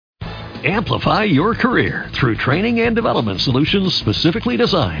Amplify your career through training and development solutions specifically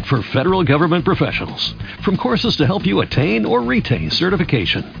designed for federal government professionals. From courses to help you attain or retain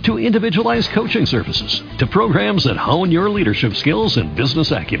certification, to individualized coaching services, to programs that hone your leadership skills and business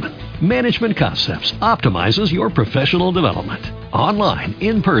acumen, Management Concepts optimizes your professional development. Online,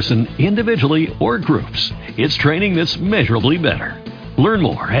 in person, individually, or groups, it's training that's measurably better. Learn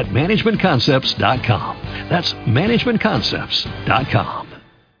more at managementconcepts.com. That's managementconcepts.com.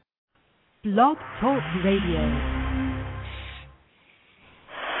 Blog Talk Radio.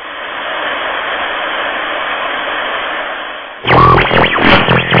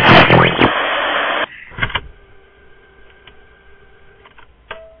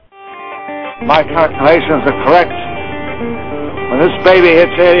 My calculations are correct. When this baby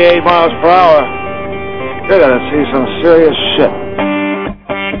hits 88 miles per hour, you're going to see some serious shit.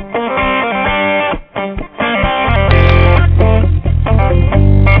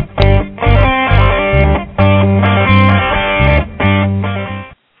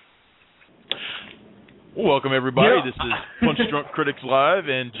 Welcome, everybody. This is Punch Drunk Critics Live,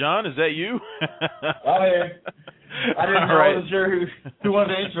 and John, is that you? I didn't know. I wasn't sure who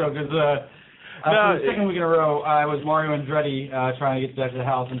wanted the intro, because for the second week in a row, I was Mario Andretti trying to get back to the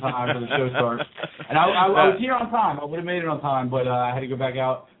house in time for the show starts. And I was here on time. I would have made it on time, but I had to go back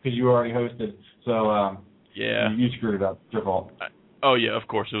out because you were already hosted. So yeah, you screwed it up. It's your fault. Oh yeah, of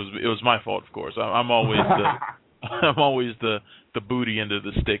course. It was my fault. Of course, I'm always the booty end of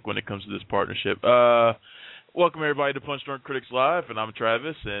the stick when it comes to this partnership. Welcome, everybody, to Punch Drunk Critics Live, and I'm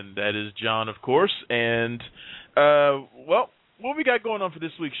Travis, and that is John, of course. And, well, what we got going on for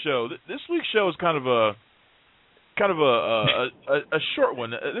this week's show? This week's show is kind of a short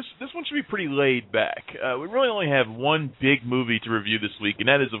one. This one should be pretty laid back. We really only have one big movie to review this week, and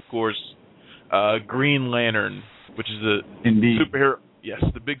that is, of course, Green Lantern, which is a superhero. Yes,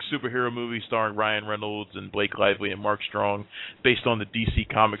 the big superhero movie starring Ryan Reynolds and Blake Lively and Mark Strong, based on the DC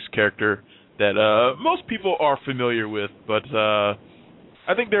Comics character that most people are familiar with, but I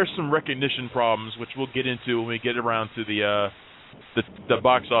think there's some recognition problems, which we'll get into when we get around to the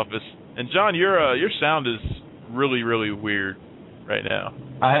box office. And John, your sound is really, really weird right now.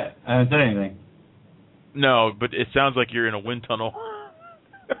 I haven't said anything. No, but it sounds like you're in a wind tunnel.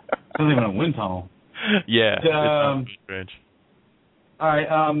 It's not even a wind tunnel. Yeah, it sounds strange. All right.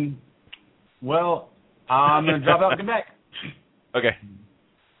 Well, I'm gonna drop out and come back. Okay.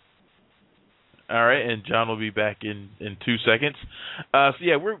 All right, and John will be back in 2 seconds. So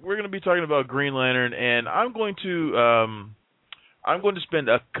yeah, we're going to be talking about Green Lantern, and I'm going to spend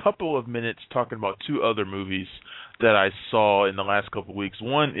a couple of minutes talking about two other movies that I saw in the last couple of weeks.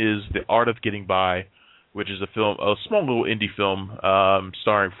 One is The Art of Getting By, which is a small little indie film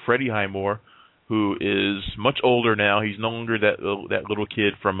starring Freddie Highmore, who is much older now. He's no longer that little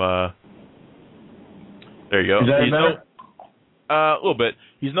kid from there you go. Is that better? A little bit.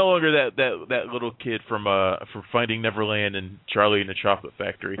 He's no longer that little kid from Finding Neverland and Charlie and the Chocolate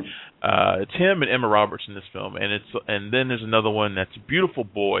Factory. It's him and Emma Roberts in this film, and then there's another one that's Beautiful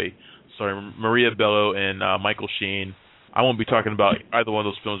Boy, starring Maria Bello and Michael Sheen. I won't be talking about either one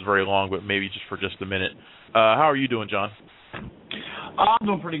of those films very long, but maybe just for a minute. How are you doing, John? I'm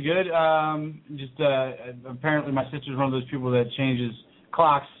doing pretty good. Apparently my sister's one of those people that changes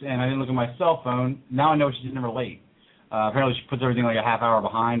clocks, and I didn't look at my cell phone. Now I know she's never late. Apparently she puts everything like a half hour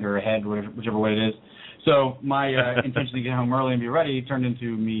behind or ahead, whichever way it is. So my intention to get home early and be ready turned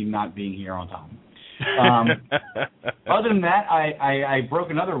into me not being here on time. Other than that, I broke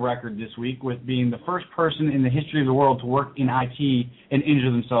another record this week with being the first person in the history of the world to work in IT and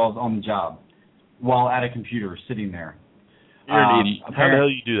injure themselves on the job while at a computer sitting there. You're an idiot. How the hell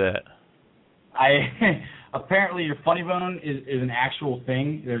do you do that? Apparently your funny bone is an actual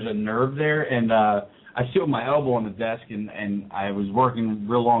thing. There's a nerve there, and I sit with my elbow on the desk, and I was working a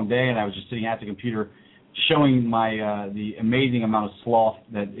real long day, and I was just sitting at the computer showing my the amazing amount of sloth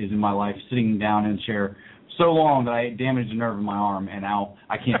that is in my life, sitting down in a chair so long that I damaged a nerve in my arm, and now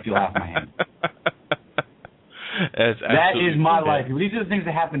I can't feel half my hand. That is my life. These are the things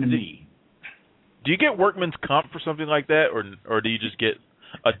that happen to me. Do you get workman's comp for something like that, or do you just get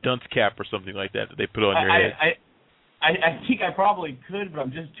a dunce cap or something like that they put on your head? I think I probably could, but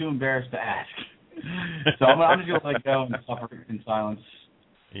I'm just too embarrassed to ask. So I'm just going to let go and suffer in silence.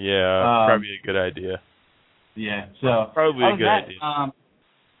 Yeah, probably a good idea. Yeah, so probably a good idea.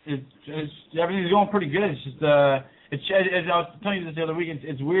 Everything's going pretty good. It's just as I was telling you this the other week,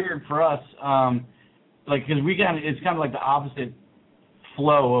 it's weird for us, because it's kind of like the opposite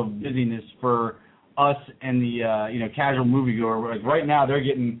flow of busyness for us and the casual moviegoer. Like right now, they're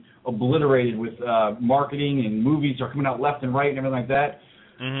getting obliterated with marketing, and movies are coming out left and right and everything like that.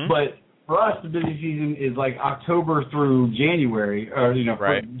 Mm-hmm. But for us, the busy season is like October through January, or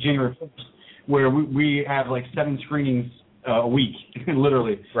Right. January 1st, where we have like 7 screenings a week,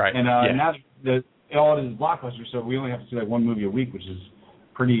 literally. Right. And now all it is blockbusters, so we only have to see like 1 movie a week, which is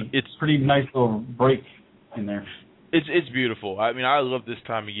pretty nice little break in there. It's beautiful. I mean, I love this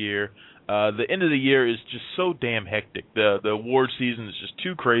time of year. The end of the year is just so damn hectic. The award season is just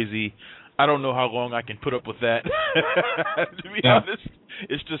too crazy. I don't know how long I can put up with that. To be honest,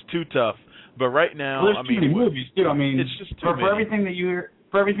 it's just too tough. But right now, there's too many movies too. I mean, it's just too many.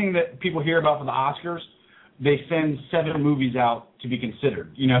 For everything that people hear about for the Oscars, they send 7 movies out to be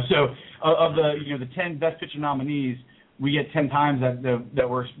considered. So of the the 10 Best Picture nominees, we get 10 times that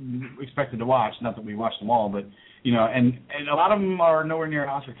we're expected to watch. Not that we watch them all, but and a lot of them are nowhere near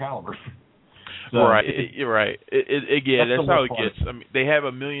Oscar caliber. So right, you're right. That's how it part. gets. I mean, they have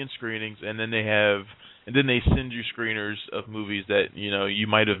 1 million screenings, and then they send you screeners of movies that you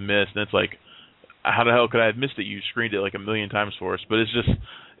might have missed, and it's like, how the hell could I have missed it? You screened it like 1 million times for us. But it's just,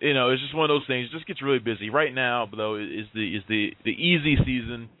 it's just one of those things. It just gets really busy right now. Though is the easy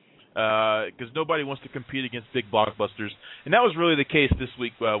season because nobody wants to compete against big blockbusters, and that was really the case this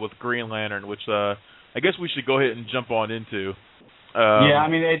week with Green Lantern, which I guess we should go ahead and jump on into. I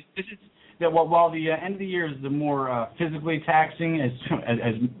mean, while the end of the year is the more physically taxing, as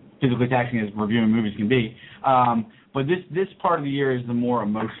physically taxing as reviewing movies can be, but this part of the year is the more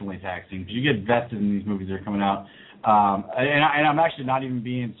emotionally taxing because you get vested in these movies that are coming out. And I'm actually not even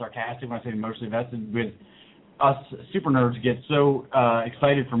being sarcastic when I say emotionally vested. With us super nerds get so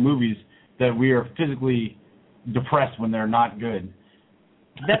excited for movies that we are physically depressed when they're not good.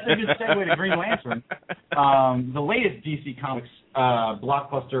 That's a good segue to Green Lantern, the latest DC Comics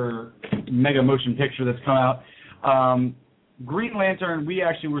blockbuster mega motion picture that's come out. Green Lantern, we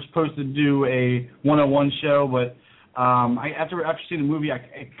actually were supposed to do a 101 show, but after seeing the movie,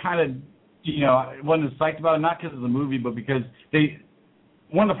 I kind of, I wasn't as psyched about it, not because of the movie, but because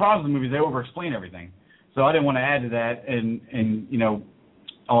one of the problems with the movie is they over-explain everything. So I didn't want to add to that and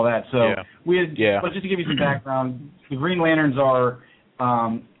all that. So but just to give you some background, the Green Lanterns are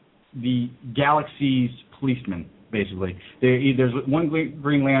the galaxy's policemen, basically. There's one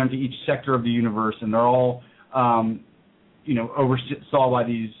Green Lantern to each sector of the universe, and they're all, oversaw by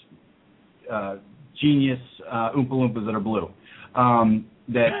these genius Oompa Loompas that are blue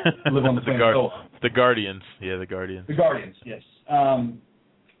that live on the planet Solar. The Guardians. Yeah, the Guardians. The Guardians, yes.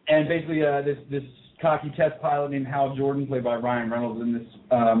 And basically this cocky test pilot named Hal Jordan, played by Ryan Reynolds in this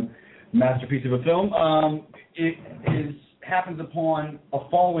masterpiece of a film, happens upon a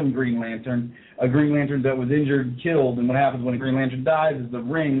fallen Green Lantern, a Green Lantern that was injured and killed, and what happens when a Green Lantern dies is the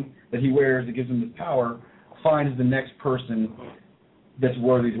ring that he wears that gives him his power finds the next person that's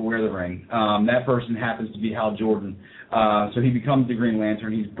worthy to wear the ring. That person happens to be Hal Jordan. So he becomes the Green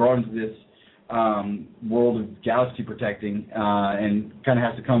Lantern. He's brought into this world of galaxy protecting and kind of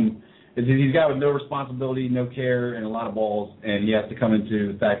has to come. He's a guy with no responsibility, no care, and a lot of balls, and he has to come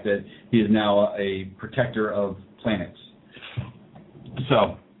into the fact that he is now a protector of planets.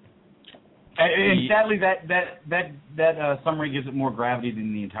 So, and sadly, that summary gives it more gravity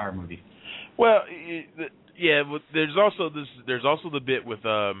than the entire movie. Well, there's also the bit with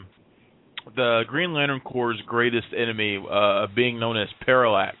the Green Lantern Corps' greatest enemy being known as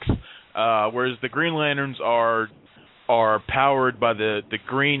Parallax, whereas the Green Lanterns are powered by the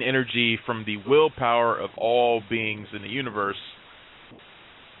green energy from the willpower of all beings in the universe.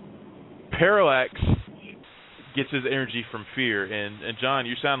 Parallax gets his energy from fear, and John,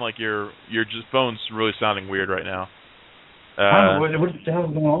 you sound like your phone's really sounding weird right now. I don't know, what the hell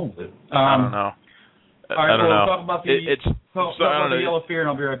is going on with it? I don't know. All right, I don't know. Talk about the yellow fear, and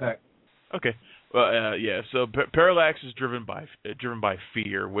I'll be right back. Okay. Well, So Parallax is driven by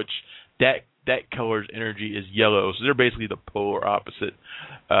fear, which that color's energy is yellow. So they're basically the polar opposite.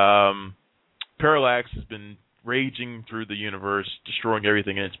 Parallax has been raging through the universe, destroying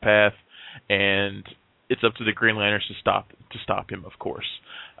everything in its path, and it's up to the Green Lanterns to stop him, of course.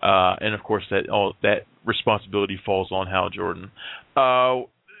 And of course that responsibility falls on Hal Jordan.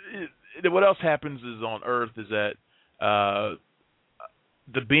 What else happens is on Earth is that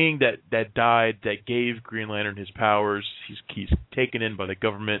the being that died, that gave Green Lantern his powers, he's taken in by the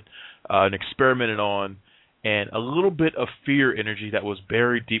government and experimented on, and a little bit of fear energy that was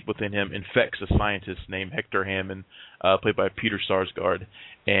buried deep within him infects a scientist named Hector Hammond, played by Peter Sarsgaard,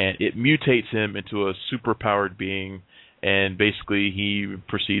 and it mutates him into a superpowered being, and basically he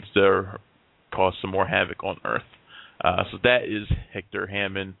proceeds to cause some more havoc on Earth. So that is Hector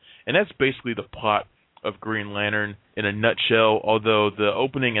Hammond, and that's basically the plot of Green Lantern in a nutshell, although the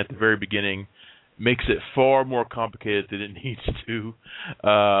opening at the very beginning makes it far more complicated than it needs to.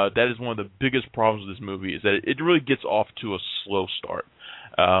 That is one of the biggest problems with this movie, is that it really gets off to a slow start.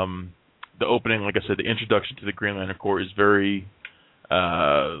 The opening, like I said, the introduction to the Green Lantern Corps is very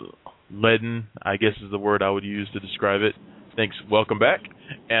leaden, I guess is the word I would use to describe it. Thanks. Welcome back.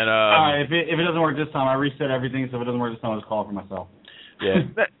 And if it doesn't work this time, I reset everything, so if it doesn't work this time, I'll just call it for myself. Yeah.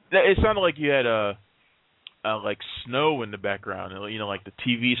 It sounded like you had like snow in the background, like the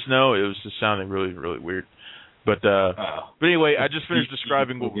TV snow. It was just sounding really, really weird. But anyway, I just finished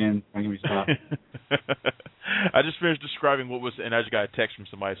describing what. Again, I just finished describing what was, and I just got a text from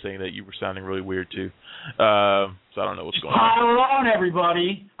somebody saying that you were sounding really weird too. So I don't know what's going on. Pile it on,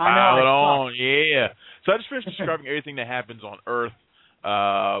 everybody. Pile it on, yeah. So I just finished describing everything that happens on Earth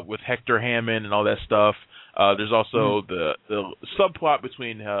with Hector Hammond and all that stuff. There's also the subplot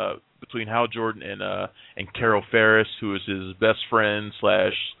between Hal Jordan and Carol Ferris, who is his best friend /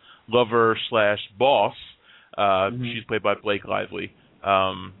 lover / boss. She's played by Blake Lively.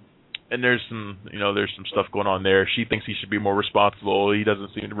 And there's some stuff going on there. She thinks he should be more responsible. He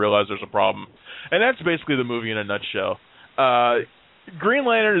doesn't seem to realize there's a problem. And that's basically the movie in a nutshell. Green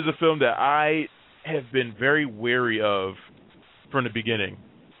Lantern is a film that I have been very wary of from the beginning.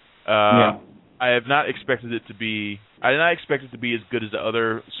 I have not expected it to be. I did not expect it to be as good as the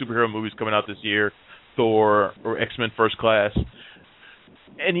other superhero movies coming out this year, Thor or X-Men First Class.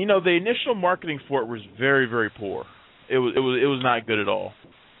 And the initial marketing for it was very, very poor. It was not good at all.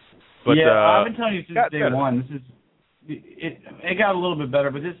 But I've been telling you since day one. It got a little bit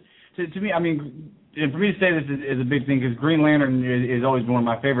better, but this to me, I mean, and for me to say this is a big thing, because Green Lantern is always been one of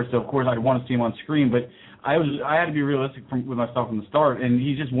my favorites. So of course I'd want to see him on screen, but I had to be realistic with myself from the start, and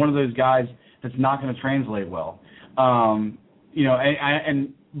he's just one of those guys that's not going to translate well. And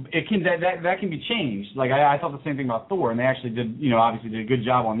it can that can be changed. Like I thought the same thing about Thor, and they actually did obviously did a good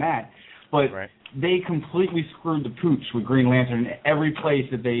job on that, but they completely screwed the pooch with Green Lantern in every place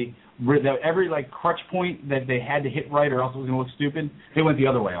that every crutch point that they had to hit right, or else it was going to look stupid. They went the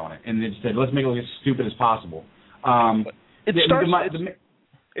other way on it, and they just said, let's make it look as stupid as possible. It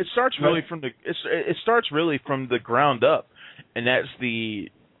starts really from the ground up, and that's the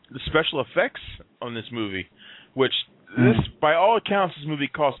special effects on this movie, which by all accounts, this movie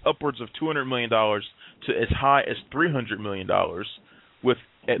cost upwards of $200 million to as high as $300 million, with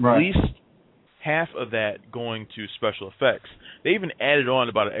at least half of that going to special effects. They even added on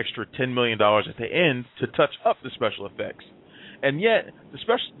about an extra $10 million at the end to touch up the special effects. And yet,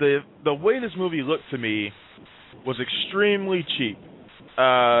 the way this movie looked to me was extremely cheap.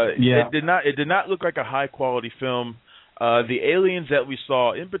 It did not look like a high quality film. The aliens that we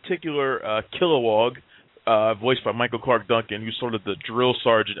saw, in particular, Kilowog, voiced by Michael Clark Duncan, who's sort of the drill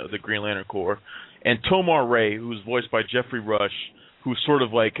sergeant of the Green Lantern Corps, and Tomar Ray, who's voiced by Jeffrey Rush, who's sort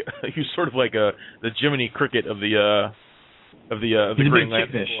of like the Jiminy Cricket of the Green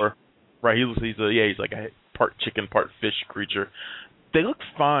Lantern Corps. Right, he's like a part chicken, part fish creature. They look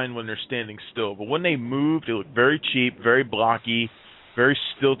fine when they're standing still, but when they move, they look very cheap, very blocky, very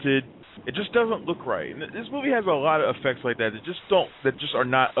stilted. It just doesn't look right. And this movie has a lot of effects like that that just are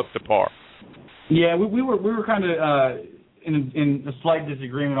not up to par. Yeah, we were kind of in a slight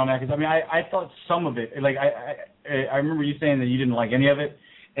disagreement on that, because I mean I thought some of it, like I remember you saying that you didn't like any of it,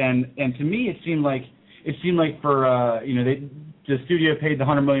 and to me it seemed like for the studio paid the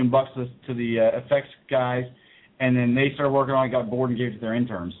 $100 million to the effects guys, and then they started working on it, got bored, and gave it to their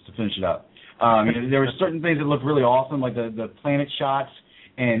interns to finish it up. There were certain things that looked really awesome, like the planet shots,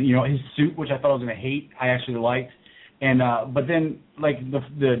 and his suit, which I thought I was going to hate, I actually liked, and but then like the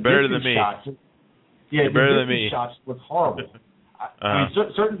better than me. Shots, yeah, the better than me. Shots looked horrible. I mean,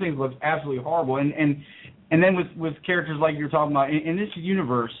 certain things looked absolutely horrible, and then with characters like you were talking about in this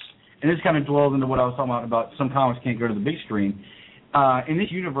universe, and this kind of dwells into what I was talking about some comics can't go to the big screen. In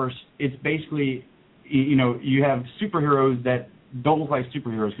this universe, it's basically, you have superheroes that don't look like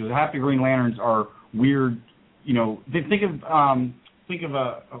superheroes, because half the Green Lanterns are weird. Think of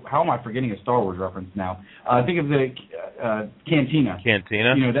how am I forgetting a Star Wars reference now? Think of the Cantina.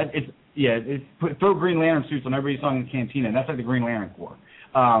 Cantina. Throw Green Lantern suits on everybody song in Cantina, and that's like the Green Lantern Corps.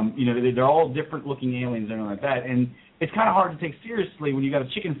 They're all different looking aliens and everything like that, and it's kind of hard to take seriously when you got a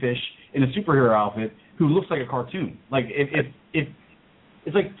chicken fish in a superhero outfit who looks like a cartoon. Like if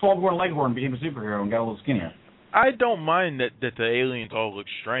it's like Foghorn Leghorn became a superhero and got a little skinnier. I don't mind that the aliens all look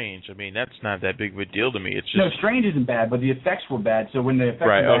strange. I mean, that's not that big of a deal to me. It's just... No, strange isn't bad, but the effects were bad. So when the effects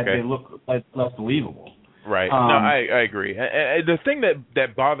were bad, they look less believable. Right. No, I agree. The thing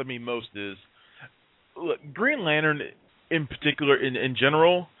that bothered me most is, look, Green Lantern in particular, in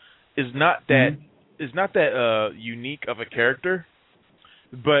general, is not that unique of a character.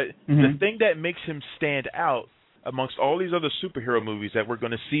 But the thing that makes him stand out amongst all these other superhero movies that we're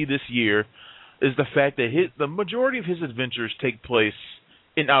going to see this year is the fact that the majority of his adventures take place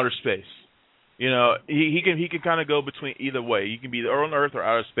in outer space. You know, he can kind of go between either way. He can be on Earth or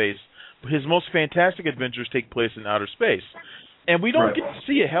outer space. But his most fantastic adventures take place in outer space. And we don't get to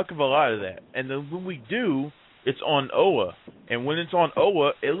see a heck of a lot of that. And then when we do, it's on Oa. And when it's on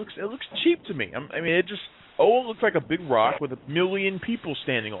Oa, it looks cheap to me. I mean, Oa looks like a big rock with 1 million people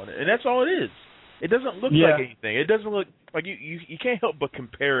standing on it. And that's all it is. It doesn't look like anything. It doesn't look like you can't help but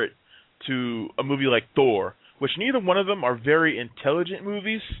compare it to a movie like Thor, which neither one of them are very intelligent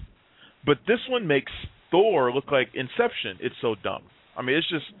movies. But this one makes Thor look like Inception. It's so dumb. I mean, it's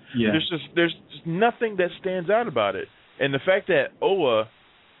just there's just nothing that stands out about it. And the fact that Oa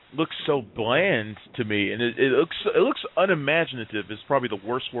looks so bland to me, and it looks unimaginative is probably the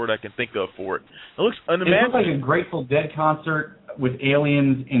worst word I can think of for it. It looks unimaginative. It looks like a Grateful Dead concert with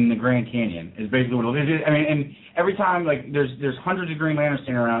aliens in the Grand Canyon. Is basically what it is. I mean, and every time there's hundreds of Green Lanterns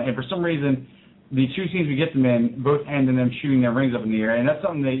standing around, and for some reason, the two scenes we get them in both end in them shooting their rings up in the air, and that's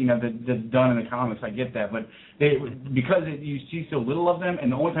something that that's done in the comics. I get that, but you see so little of them,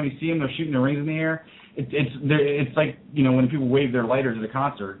 and the only time you see them, they're shooting their rings in the air. It's like when people wave their lighters at a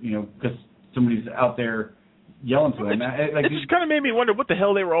concert, because somebody's out there yelling to them. It just kind of made me wonder what the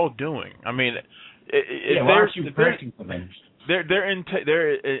hell they were all doing. I mean, why aren't you protecting something? They're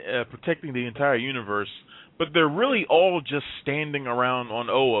protecting the entire universe. But they're really all just standing around on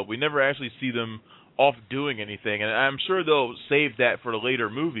Oa. We never actually see them off doing anything, and I'm sure they'll save that for the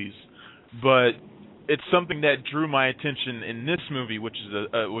later movies. But it's something that drew my attention in this movie, which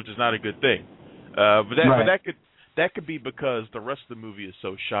is not a good thing. But that could be because the rest of the movie is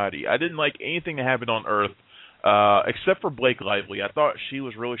so shoddy. I didn't like anything that happened on Earth, except for Blake Lively. I thought she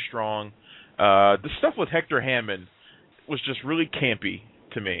was really strong. The stuff with Hector Hammond was just really campy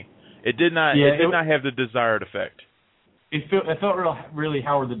to me. It did not have the desired effect. It felt really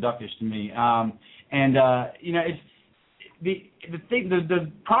Howard the Duckish to me. It's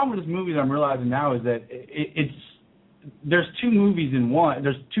the problem with this movie that I'm realizing now is that there's two movies in one.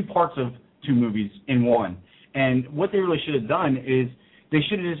 There's two parts of two movies in one. And what they really should have done is they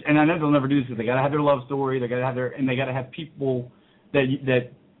should have just, and I know they'll never do this because they got to have their love story, they got to have people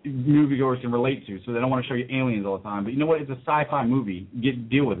that moviegoers can relate to. So they don't want to show you aliens all the time. But you know what? It's a sci-fi movie.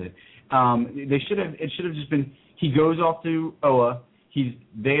 Deal with it. It should have just been he goes off to Oa, he's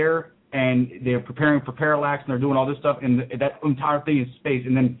there, and they're preparing for Parallax, and they're doing all this stuff, and that entire thing is space,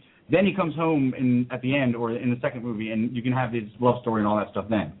 and then he comes home at the end or in the second movie, and you can have his love story and all that stuff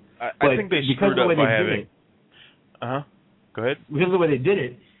then. I think they screwed up by having. Go ahead. Because of the way they did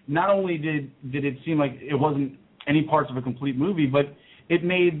it, not only did it seem like it wasn't any parts of a complete movie, but it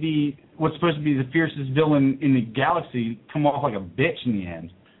made what's supposed to be the fiercest villain in the galaxy come off like a bitch in the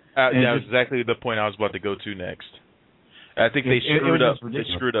end. That was exactly the point I was about to go to next. I think they screwed up. They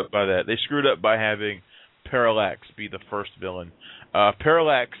screwed up by that. They screwed up by having Parallax be the first villain.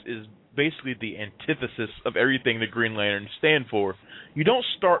 Parallax is basically the antithesis of everything the Green Lanterns stand for. You don't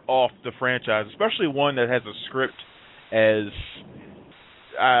start off the franchise, especially one that has a script as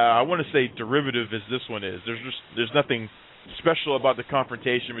I want to say derivative as this one is. There's nothing special about the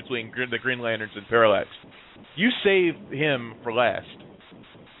confrontation between the Green Lanterns and Parallax. You save him for last.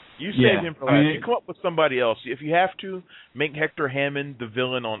 You come up with somebody else. If you have to, make Hector Hammond the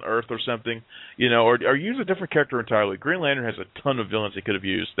villain on Earth or something, or use a different character entirely. Green Lantern has a ton of villains they could have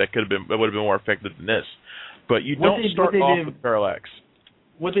used that would have been more effective than this. But you don't start off with Parallax.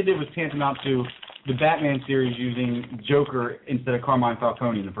 What they did was tantamount to the Batman series using Joker instead of Carmine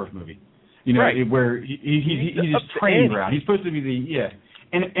Falcone in the first movie. Where he's just training ground. He's supposed to be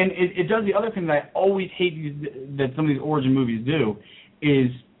and it does the other thing that I always hate that some of these origin movies do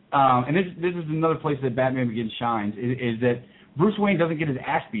is. And this is another place that Batman Begins shines, is that Bruce Wayne doesn't get his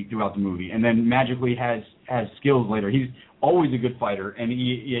ass beat throughout the movie and then magically has skills later. He's always a good fighter, and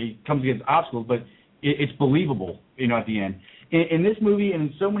he comes against obstacles, but it's believable, at the end. In this movie and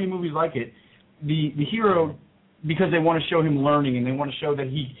in so many movies like it, the hero, because they want to show him learning and they want to show that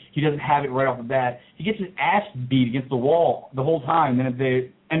he doesn't have it right off the bat, he gets his ass beat against the wall the whole time. And at the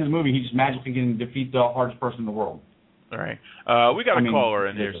end of the movie, he just magically can defeat the hardest person in the world. All right, we got a caller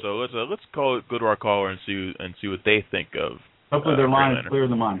in here, so let's go to our caller and see what they think of. Hopefully their line is clearer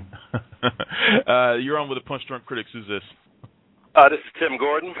than mine. You're on with the Punch Drunk Critics. Who's this? This is Tim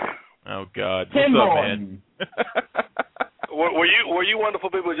Gordon. Oh God, Tim what's Gordon. up, man? Were you wonderful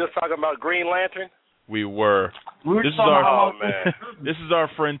people just talking about Green Lantern? We were. This is our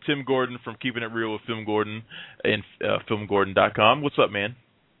friend Tim Gordon from Keeping It Real with Film Gordon and filmgordon.com. What's up, man?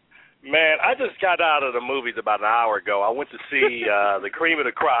 Man, I just got out of the movies about an hour ago. I went to see the cream of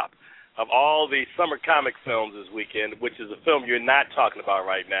the crop of all the summer comic films this weekend, which is a film you're not talking about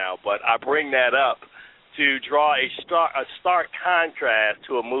right now. But I bring that up to draw a stark contrast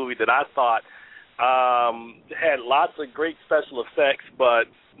to a movie that I thought had lots of great special effects, but,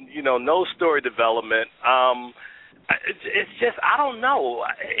 no story development. It's just, I don't know.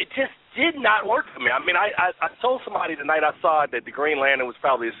 It just did not work for me. I mean, I told somebody tonight I saw it that the Green Lantern was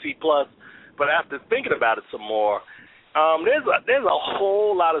probably a C+, but after thinking about it some more, there's a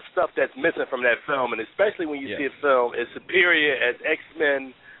whole lot of stuff that's missing from that film, and especially when you see a film as superior as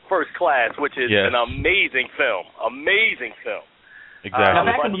X-Men First Class, which is an amazing film. Amazing film. Exactly. Now,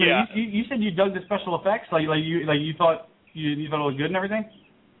 back in the minute, you said you dug the special effects, like you thought it was good and everything.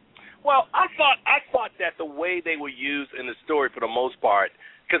 Well, I thought that the way they were used in the story for the most part,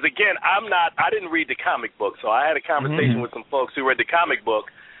 because again, I didn't read the comic book, so I had a conversation with some folks who read the comic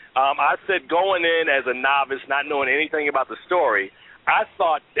book. I said going in as a novice, not knowing anything about the story, I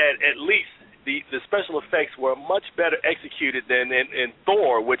thought that at least the special effects were much better executed than in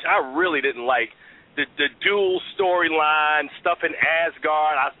Thor, which I really didn't like. The dual storyline stuff in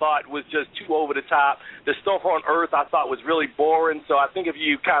Asgard I thought was just too over the top. The stuff on Earth I thought was really boring, so I think if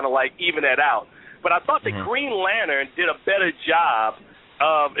you kind of like even that out. But I thought the Green Lantern did a better job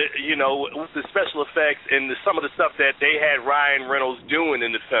of, with the special effects and some of the stuff that they had Ryan Reynolds doing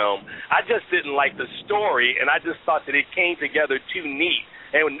in the film. I just didn't like the story, and I just thought that it came together too neat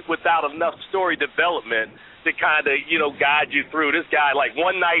and without enough story development to kind of, guide you through. This guy, like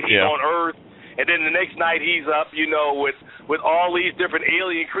one night he's on Earth, and then the next night he's up, with all these different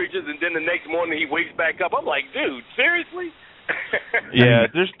alien creatures, and then the next morning he wakes back up. I'm like, dude, seriously? Yeah,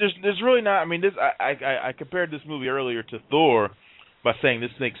 there's really not. I mean, I compared this movie earlier to Thor by saying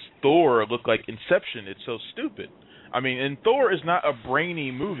this makes Thor look like Inception. It's so stupid. I mean, and Thor is not a brainy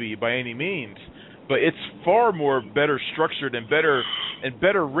movie by any means, but it's far more better structured and better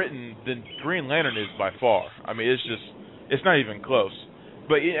written than Green Lantern is by far. I mean, it's not even close.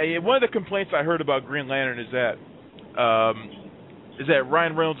 But one of the complaints I heard about Green Lantern is that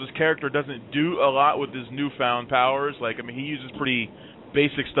Ryan Reynolds' character doesn't do a lot with his newfound powers. Like, I mean, he uses pretty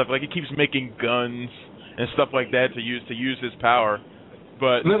basic stuff. Like, he keeps making guns and stuff like that to use his power.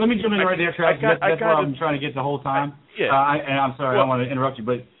 But let me jump in right there, Travis. That's what I'm trying to get the whole time. And I'm sorry, I don't want to interrupt you,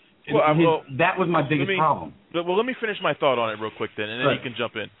 but that was my biggest problem. Well, let me finish my thought on it real quick then, and then you can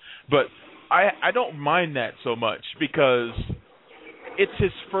jump in. But I don't mind that so much because it's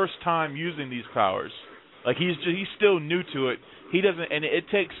his first time using these powers. Like, he's still new to it. He doesn't, and it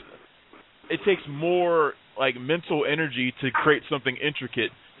takes more like mental energy to create something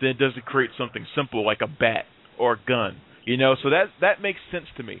intricate than it does to create something simple like a bat or a gun. So that makes sense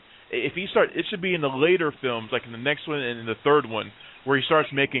to me. If it should be in the later films, like in the next one and in the third one, where he starts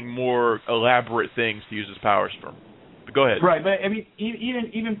making more elaborate things to use his powers from. But go ahead. Right, but I mean,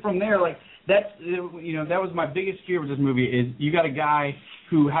 even from there, like that was my biggest fear with this movie is you got a guy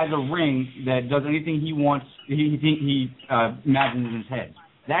who has a ring that does anything he wants. He imagines in his head.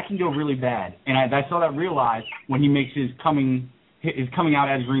 That can go really bad, and I saw that realized when he makes his coming out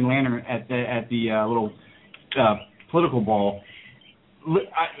as Green Lantern at the little political ball.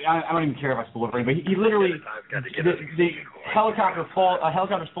 I don't even care if I spoil it for him, but he literally the helicopter's falling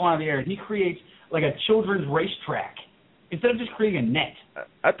out of the air, and he creates like a children's racetrack instead of just creating a net.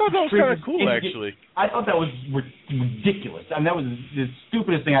 I thought that was kind of cool, actually. I thought that was ridiculous. I mean, that was the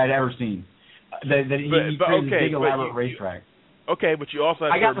stupidest thing I'd ever seen. That he created this big elaborate racetrack. Okay, but you also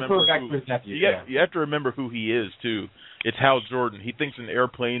have to remember you have to remember who he is too. It's Hal Jordan. He thinks in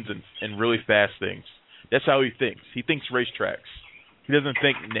airplanes and really fast things. That's how he thinks. He thinks racetracks. He doesn't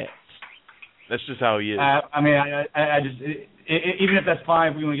think nets. That's just how he is. I mean, I just even if that's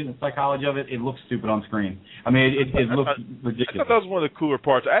fine, if we want to get the psychology of it, it looks stupid on screen. I mean, it looks ridiculous. I thought that was one of the cooler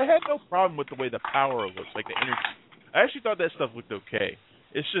parts. I had no problem with the way the power looks, like the energy. I actually thought that stuff looked okay.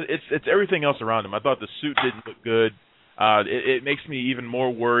 It's just it's everything else around him. I thought the suit didn't look good. It makes me even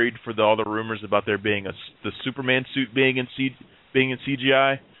more worried for all the rumors about there being the Superman suit being in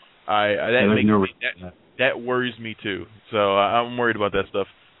CGI. That worries me too. So I'm worried about that stuff.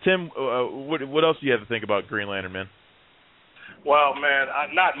 Tim, what else do you have to think about Green Lantern, man? Well, man,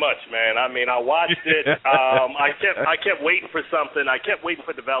 not much, man. I mean, I watched it. I kept waiting for something. I kept waiting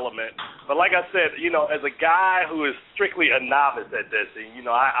for development. But like I said, as a guy who is strictly a novice at this, and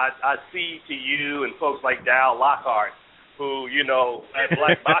I see to you and folks like Dal Lockhart, who at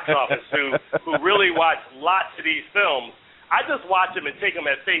Black Box Office, who really watch lots of these films. I just watch them and take them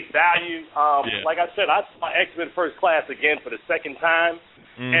at face value. Like I said, I saw X-Men First Class again for the second time.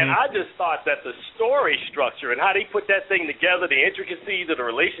 And I just thought that the story structure and how they put that thing together, the intricacies of the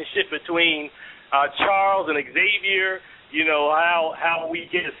relationship between Charles and Xavier, you know, how we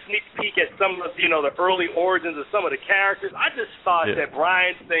get a sneak peek at some of, you know, the early origins of some of the characters. I just thought that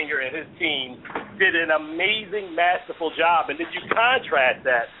Bryan Singer and his team did an amazing, masterful job. And then you contrast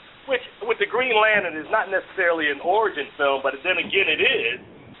that, which with the Green Lantern is not necessarily an origin film, but then again it is,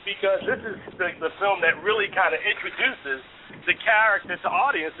 because this is the film that really kind of introduces the character to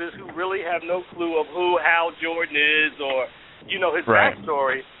audiences who really have no clue of who Hal Jordan is or, you know, his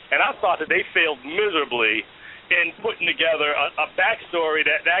backstory. And I thought that they failed miserably in putting together a backstory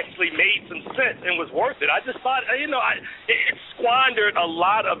that actually made some sense and was worth it. I just thought, you know, it squandered a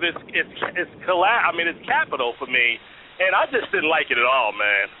lot of its capital for me, and I just didn't like it at all,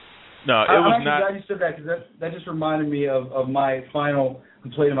 man. No, it was not. I'm glad you said that, because that just reminded me of my final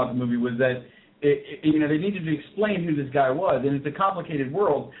complaint about the movie was that you know, they needed to explain who this guy was, and it's a complicated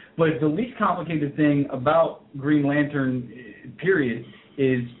world. But the least complicated thing about Green Lantern, period,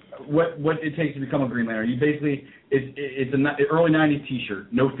 is what it takes to become a Green Lantern. You basically, it's an early '90s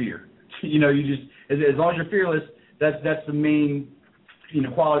T-shirt, no fear. You know, you just as long as you're fearless, that's the main, you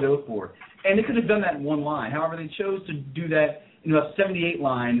know, quality to look for. And they could have done that in one line. However, they chose to do that in about 78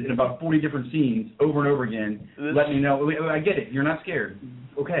 lines in about 40 different scenes over and over again. Let me know. I get it. You're not scared.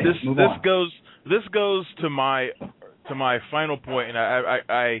 Okay, move on. This goes to my final point, and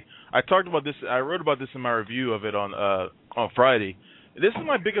I talked about this. I wrote about this in my review of it on Friday. This is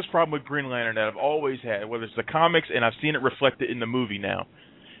my biggest problem with Green Lantern that I've always had, whether it's the comics, and I've seen it reflected in the movie now.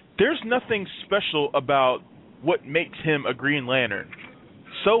 There's nothing special about what makes him a Green Lantern.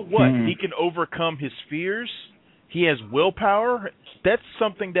 So what? He can overcome his fears. He has willpower. That's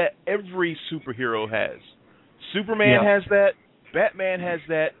something that every superhero has. Superman has that. Batman has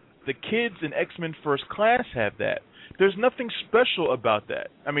that. The kids in X-Men First Class have that. There's nothing special about that.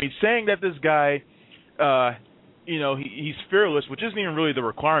 I mean, saying that this guy, you know, he's fearless, which isn't even really the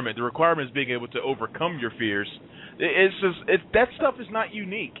requirement. The requirement is being able to overcome your fears. That stuff is not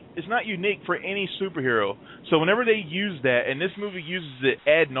unique. It's not unique for any superhero. So whenever they use that, and this movie uses it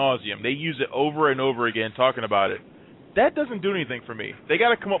ad nauseum, they use it over and over again talking about it, that doesn't do anything for me. They got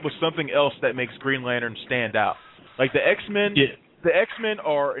to come up with something else that makes Green Lantern stand out. Like the X-Men, the X-Men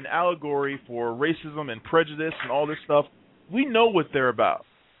are an allegory for racism and prejudice and all this stuff. We know what they're about.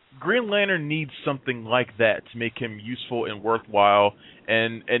 Green Lantern needs something like that to make him useful and worthwhile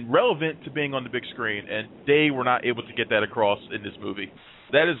and relevant to being on the big screen, and they were not able to get that across in this movie.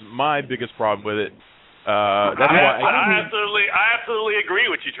 That is my biggest problem with it. That's why I absolutely agree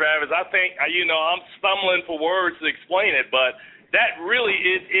with you, Travis. I think, you know, I'm stumbling for words to explain it, but that really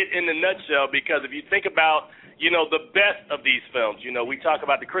is it in a nutshell, because if you think about, you know, the best of these films, you know, we talk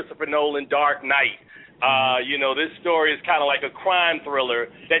about the Christopher Nolan Dark Knight. You know, this story is kind of like a crime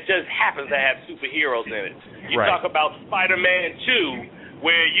thriller that just happens to have superheroes in it. You talk about Spider-Man 2,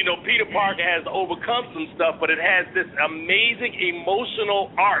 where, you know, Peter Parker has to overcome some stuff, but it has this amazing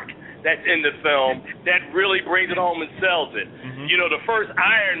emotional arc that's in the film that really brings it home and sells it. You know, the first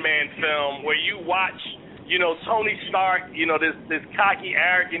Iron Man film where you watch, you know, Tony Stark, you know, this cocky,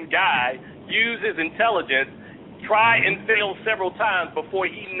 arrogant guy use his intelligence, try and fail several times before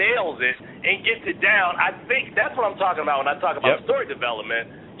he nails it and gets it down. I think that's what I'm talking about when I talk about story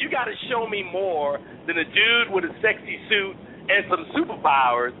development. You got to show me more than a dude with a sexy suit and some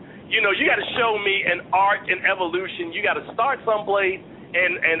superpowers. You know, you got to show me an arc and evolution. You got to start someplace,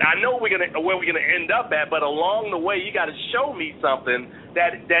 and I know where we're gonna end up at, but along the way, you got to show me something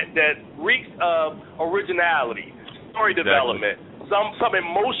that reeks of originality, story development. Some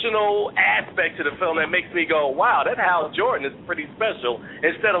emotional aspect to the film that makes me go, wow, that Hal Jordan is pretty special,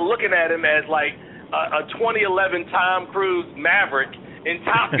 instead of looking at him as like a 2011 Tom Cruise Maverick in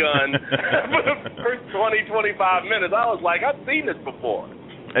Top Gun for the first 20, 25 minutes. I was like, I've seen this before.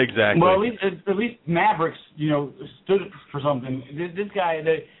 Exactly. Well, at least Mavericks, you know, stood for something. This guy,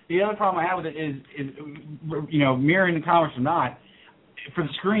 the other problem I have with it is, you know, mirroring the comics or not, for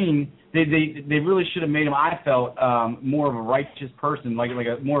the screen, they really should have made him, I felt, more of a righteous person, like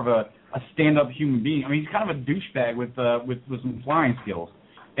more of a stand-up human being. I mean, he's kind of a douchebag with some flying skills,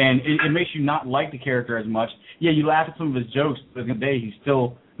 and it makes you not like the character as much. Yeah, you laugh at some of his jokes, but at the end of the day, he's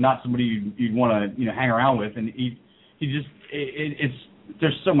still not somebody you'd want to, you know, hang around with, and he just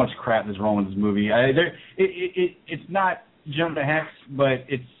there's so much crap that's wrong with this movie. It's not Jonah Hex, but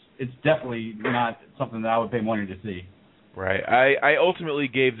it's definitely not something that I would pay money to see. Right. I ultimately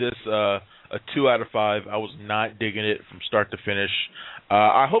gave this a 2 out of 5. I was not digging it from start to finish.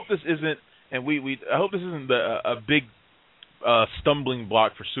 I hope this isn't, and I hope this isn't a big stumbling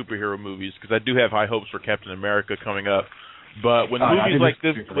block for superhero movies, because I do have high hopes for Captain America coming up. But when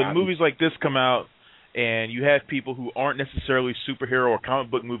movies like this come out, and you have people who aren't necessarily superhero or comic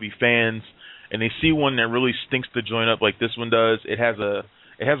book movie fans, and they see one that really stinks the joint up like this one does, it has a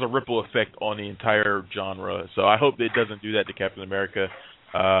ripple effect on the entire genre. So I hope it doesn't do that to Captain America.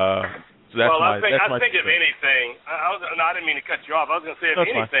 So that's I think if anything, I didn't mean to cut you off. I was going to say, if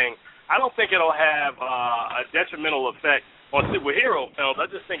anything, I don't think it'll have a detrimental effect on superhero films. I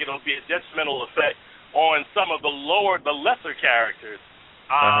just think it'll be a detrimental effect on some of the lesser characters.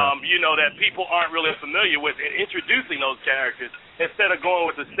 That people aren't really familiar with, and introducing those characters instead of going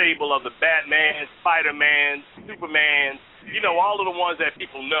with the stable of the Batman, Spider-Man, Superman, all of the ones that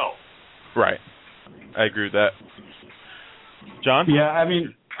people know. Right. I agree with that. John? Yeah, I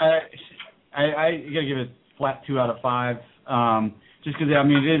mean, I gotta give it a flat 2 out of 5. Just because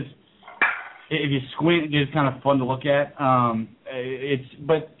it is, if you squint, it is kind of fun to look at. And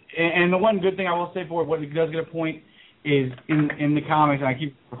the one good thing I will say for it, what it does get a point, is in the comics, and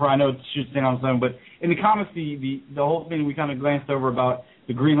I know it should stand on its own, but in the comics, the whole thing we kind of glanced over about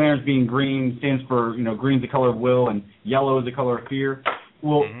the Green Lanterns being green stands for, green's the color of will and yellow is the color of fear.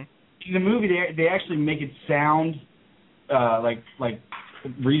 Well, in the movie, they actually make it sound like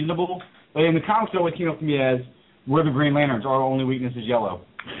reasonable, but in the comics, it always came up to me as, we're the Green Lanterns, our only weakness is yellow.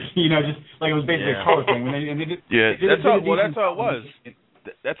 Just like it was basically a color thing. That's how it was.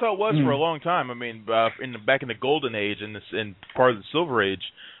 That's how it was for a long time. I mean, back in the Golden Age and part of the Silver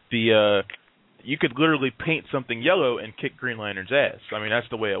Age, you could literally paint something yellow and kick Green Lantern's ass. I mean, that's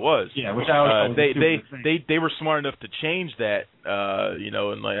the way it was. Yeah, which I was they were smart enough to change that.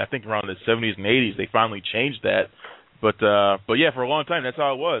 And I think around the 70s and 80s they finally changed that. But yeah, for a long time that's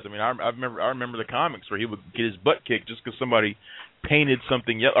how it was. I mean, I remember the comics where he would get his butt kicked just because somebody painted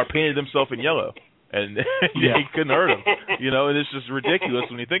something or painted himself in yellow. And he couldn't hurt him, and it's just ridiculous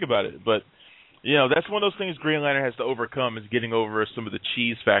when you think about it. But, that's one of those things Green Lantern has to overcome, is getting over some of the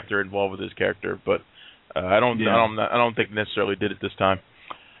cheese factor involved with his character. But I don't think necessarily did it this time.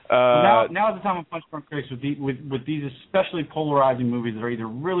 Now is the time of punch drunk critics with these especially polarizing movies that are either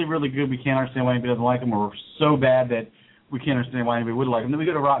really, really good, we can't understand why anybody doesn't like them, or so bad that we can't understand why anybody would like them. Then we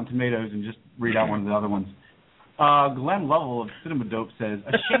go to Rotten Tomatoes and just read out one of the other ones. Glenn Lovell of Cinema Dope says,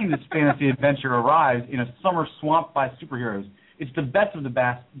 a shame this fantasy adventure arrives in a summer swamped by superheroes. It's the best of the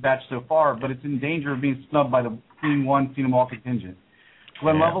batch so far, but it's in danger of being snubbed by the Scene 1 Cinema All contingent.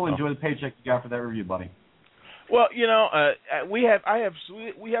 Glenn Lovell, enjoy the paycheck you got for that review, buddy. Well, we have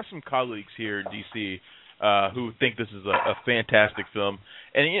some colleagues here in DC who think this is a fantastic film,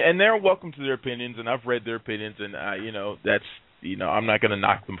 and they're welcome to their opinions, and I've read their opinions, and that's. I'm not going to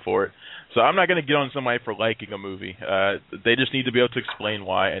knock them for it. So I'm not going to get on somebody for liking a movie. They just need to be able to explain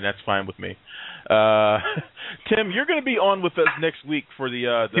why, and that's fine with me. Tim, you're going to be on with us next week for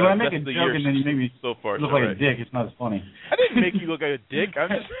the See, when I make a joke and then you make me so far, look like a dick, it's not as funny. I didn't make you look like a dick. I'm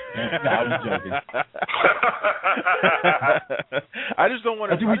just... I was joking. I just don't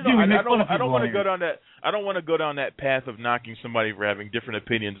want to. I don't want to go down that. I don't want to go down that path of knocking somebody for having different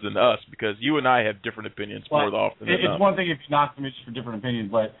opinions than us, because you and I have different opinions more often than not. It's one thing if you knock them just for different opinions,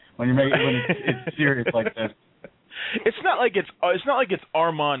 but when it's serious like this. It's not like it's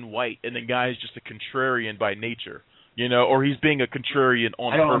Armand White and the guy's just a contrarian by nature, or he's being a contrarian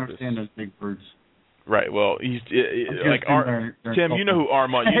on purpose. I don't understand those big brutes. Right. Well, he's like Tim. You know who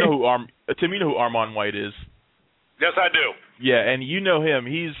Armand. Tim, you know who Armand White is. Yes, I do. Yeah, and you know him.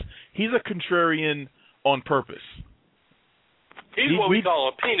 He's a contrarian on purpose. He's what we call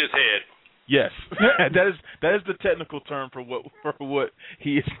a penis head. Yes, that is the technical term for what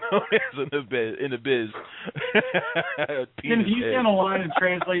he is known as in the biz. Tim, can you stand on the line and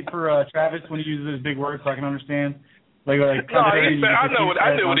translate for Travis when he uses his big words so I can understand? I know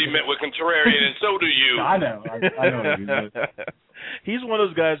what he meant with contrarian, and so do you. I know what he meant. He's one of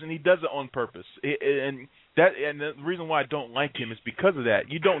those guys, and he does it on purpose. And the reason why I don't like him is because of that.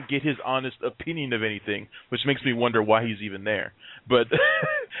 You don't get his honest opinion of anything, which makes me wonder why he's even there. But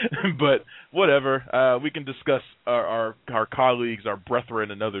whatever. We can discuss our colleagues, our brethren,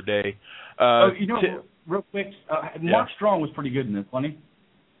 another day. Real quick, Mark Strong was pretty good in this, wasn't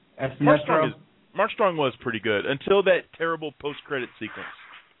he? Mark Strong was pretty good until that terrible post-credit sequence.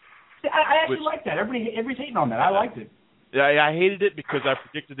 I actually liked that. Everybody's hating on that. I liked it. I hated it because I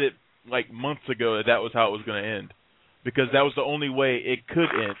predicted it like months ago that was how it was going to end, because that was the only way it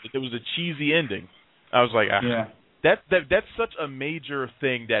could end. It was a cheesy ending. I was like, that's such a major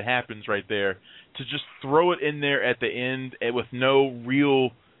thing that happens right there, to just throw it in there at the end with no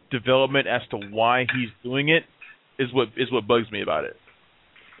real development as to why he's doing it is what bugs me about it.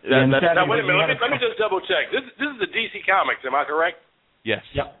 Now wait a minute. Let me just double check. This is the DC Comics. Am I correct? Yes.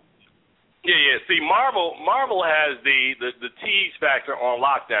 Yep. Yeah. See, Marvel has the tease factor on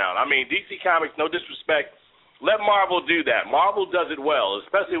lockdown. I mean, DC Comics, no disrespect, let Marvel do that. Marvel does it well,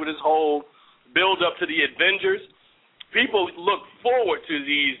 especially with this whole build up to the Avengers. People look forward to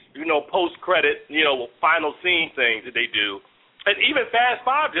these, post-credit, final scene things that they do. And even Fast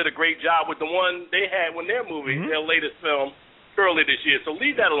 5 did a great job with the one they had when their movie, their latest film, early this year. So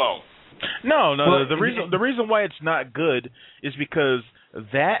leave that alone. No. The reason why it's not good is because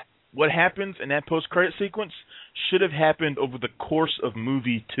what happens in that post-credit sequence should have happened over the course of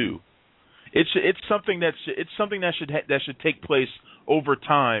movie 2. It's something that should take place over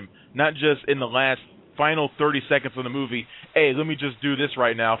time, not just in the last final 30 seconds of the movie. Hey, let me just do this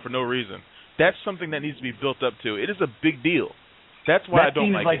right now for no reason. That's something that needs to be built up to. It is a big deal. That's why I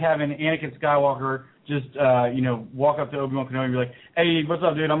don't like it. That scene is like having Anakin Skywalker just walk up to Obi-Wan Kenobi and be like, "Hey, what's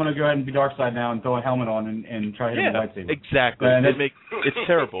up, dude? I'm gonna go ahead and be Darkseid now and throw a helmet on and try to hit him with a lightsaber." Exactly. It's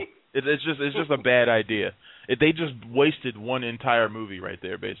terrible. It's just a bad idea. They just wasted one entire movie right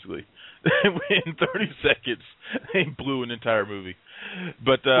there, basically. In 30 seconds, they blew an entire movie.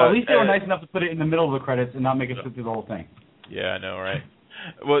 But at least they were nice enough to put it in the middle of the credits and not make us sit through the whole thing. Yeah, I know, right?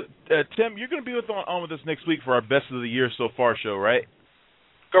 Well, Tim, you're going to be on with us next week for our Best of the Year So Far show, right?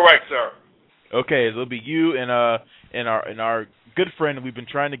 Correct, sir. Okay, it'll be you and our good friend that we've been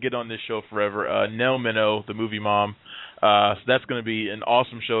trying to get on this show forever, Nell Minow, the movie mom. So that's going to be an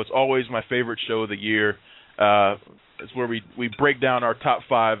awesome show. It's always my favorite show of the year. It's where we break down our top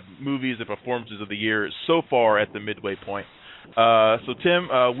 5 movies and performances of the year so far at the midway point. So, Tim,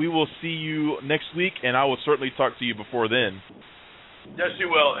 we will see you next week, and I will certainly talk to you before then. Yes, you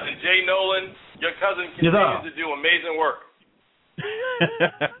will. And Jay Nolan, your cousin, continues to do amazing work.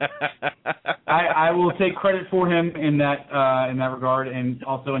 I will take credit for him in that regard, and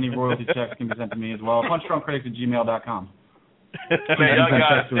also any royalty checks can be sent to me as well. punchstrongcritics@gmail.com. Man, y'all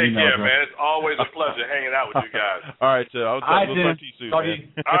guys take care, man. It's always a pleasure hanging out with you guys. All right, so we'll talk to you soon,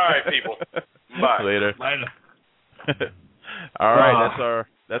 man. All right, people. Bye. Later. All right,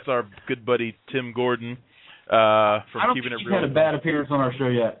 that's our good buddy Tim Gordon from Keeping It Real. He's had a bad appearance on our show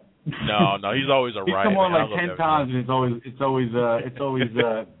yet. No, he's always a riot. He's come on like 10 times, and it's always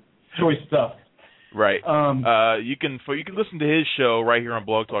choice stuff. Right. You can listen to his show right here on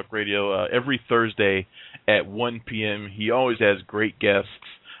Blog Talk Radio every Thursday at 1 p.m. He always has great guests,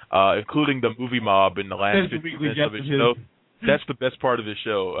 including the Movie Mob in the last 15 minutes of his show. That's the best part of his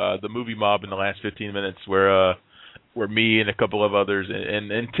show, the Movie Mob in the last 15 minutes, where me and a couple of others,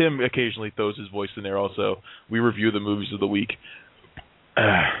 and Tim occasionally throws his voice in there also. We review the movies of the week.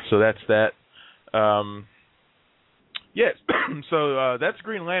 So that's that. Yes, so that's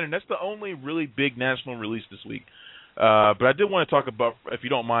Green Lantern. That's the only really big national release this week. But I did want to talk about, if you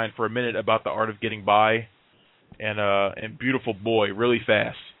don't mind, for a minute about The Art of Getting By and Beautiful Boy really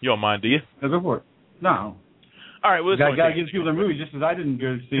fast. You don't mind, do you? No, go for it. No. All right, well, got to give people their movies. Just because I didn't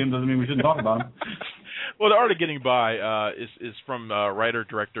go see them doesn't mean we shouldn't talk about them. Well, The Art of Getting By is from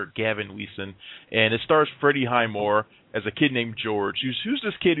writer-director Gavin Weason, and it stars Freddie Highmore as a kid named George. Who's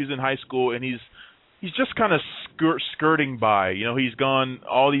this kid who's in high school, and he's just kind of skirting by. You know, he's gone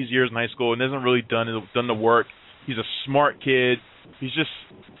all these years in high school and hasn't really done the work. He's a smart kid. He's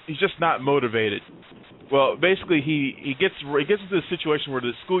just not motivated. Well, basically, he gets into a situation where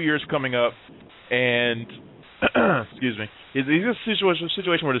the school year is coming up, and excuse me, he's in a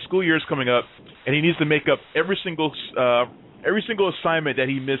situation where the school year is coming up, and he needs to make up every single assignment that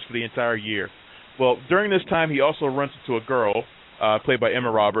he missed for the entire year. Well, during this time, he also runs into a girl played by Emma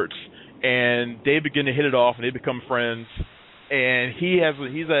Roberts, and they begin to hit it off, and they become friends. And he has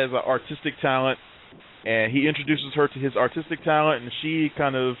an artistic talent, and he introduces her to his artistic talent, and she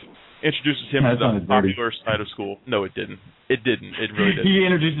kind of introduces him to the popular side of school. No, it didn't. It didn't. It really didn't. He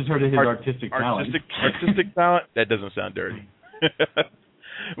introduces her to his artistic talent. Artistic talent? That doesn't sound dirty.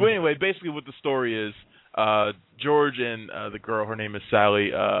 Well, anyway, basically what the story is, George and the girl, her name is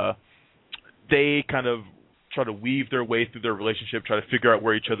Sally, they kind of try to weave their way through their relationship, try to figure out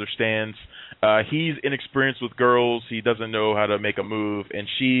where each other stands. He's inexperienced with girls. He doesn't know how to make a move, and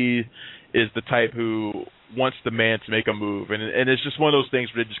she is the type who wants the man to make a move. And it's just one of those things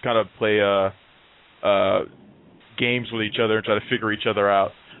where they just kind of play games with each other and try to figure each other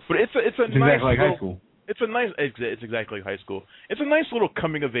out. But it's nice exactly like high school. It's exactly like high school. It's a nice little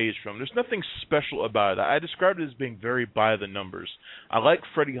coming-of-age film. There's nothing special about it. I described it as being very by the numbers. I like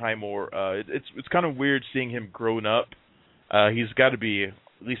Freddie Highmore. It's kind of weird seeing him grown up. He's got to be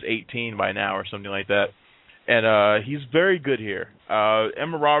at least 18 by now or something like that. And he's very good here.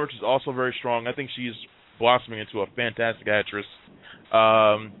 Emma Roberts is also very strong. I think she's blossoming into a fantastic actress.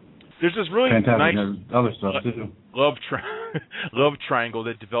 There's this really fantastic nice other stuff too. love love triangle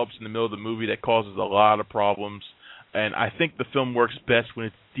that develops in the middle of the movie that causes a lot of problems. And I think the film works best when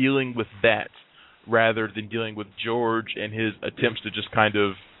it's dealing with that rather than dealing with George and his attempts to just kind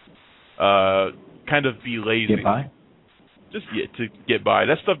of be lazy. Get by? Just to get by.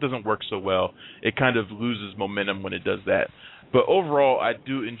 That stuff doesn't work so well. It kind of loses momentum when it does that. But overall, I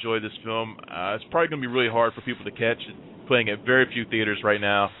do enjoy this film. It's probably going to be really hard for people to catch. It's playing at very few theaters right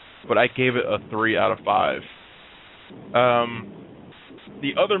now, but I gave it a 3 out of 5.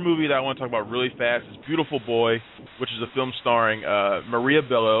 The other movie that I want to talk about really fast is Beautiful Boy, which is a film starring Maria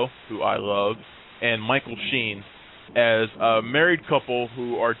Bello, who I love, and Michael Sheen as a married couple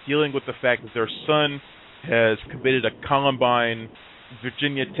who are dealing with the fact that their son has committed a Columbine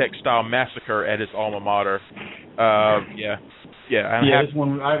Virginia Tech-style massacre at his alma mater. This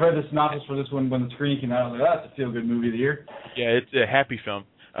one, I read the synopsis for this one when the screen came out. I was like, that's a feel-good movie of the year. Yeah, it's a happy film.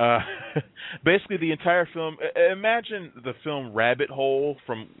 Basically, the entire film. Imagine the film Rabbit Hole,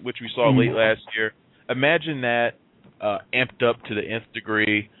 from which we saw late last year. Imagine that amped up to the nth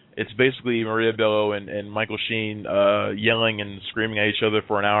degree. It's basically Maria Bello and Michael Sheen yelling and screaming at each other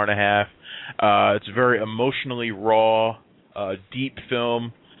for an hour and a half. It's a very emotionally raw, deep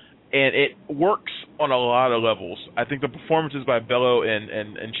film, and it works on a lot of levels. I think the performances by Bello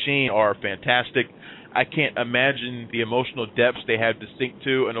and Sheen are fantastic. I can't imagine the emotional depths they had to sink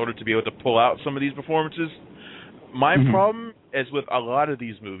to in order to be able to pull out some of these performances. My problem, as with a lot of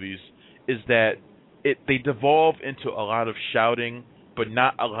these movies, is that they devolve into a lot of shouting, but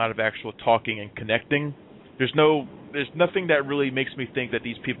not a lot of actual talking and connecting. There's nothing that really makes me think that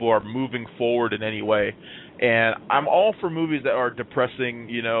these people are moving forward in any way. And I'm all for movies that are depressing,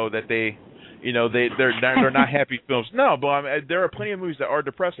 that they're not happy films. No, but there are plenty of movies that are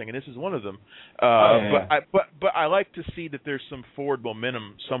depressing, and this is one of them. But I like to see that there's some forward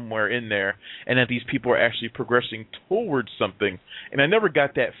momentum somewhere in there, and that these people are actually progressing towards something. And I never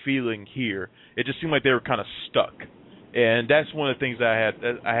got that feeling here. It just seemed like they were kind of stuck, and that's one of the things that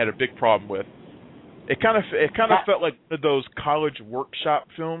I had a big problem with. It kind of felt like one of those college workshop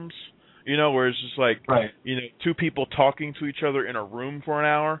films, where it's just like two people talking to each other in a room for an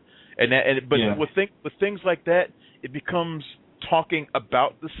hour. With things like that, it becomes talking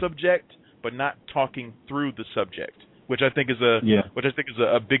about the subject, but not talking through the subject, which I think is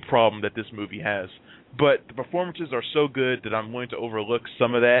a big problem that this movie has. But the performances are so good that I'm willing to overlook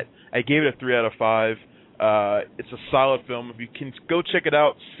some of that. I gave it a 3 out of 5. It's a solid film. If you can go check it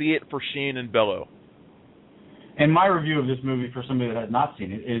out, see it for Sheen and Bello. And my review of this movie for somebody that has not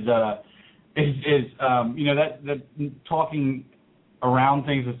seen it is that talking around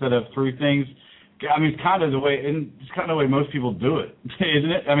things instead of through things. I mean, it's kind of the way most people do it, isn't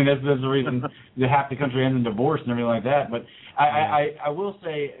it? I mean, that's the reason that half the country ends in divorce and everything like that. But I will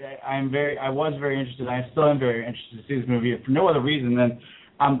say I was very interested. I still am very interested to see this movie for no other reason than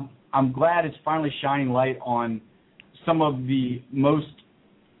I'm glad it's finally shining light on some of the most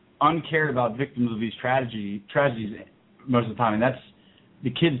uncared about victims of these tragedies most of the time, and that's the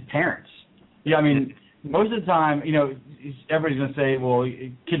kids' parents. Yeah, I mean, most of the time, everybody's going to say, well,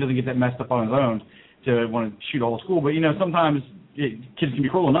 a kid doesn't get that messed up on his own to want to shoot a whole school. But, sometimes kids can be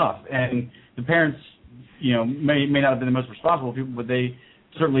cruel enough. And the parents, may not have been the most responsible people, but they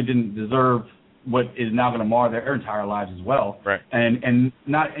certainly didn't deserve what is now going to mar their entire lives as well. Right. And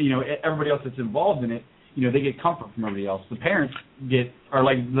not, everybody else that's involved in it, they get comfort from everybody else. The parents are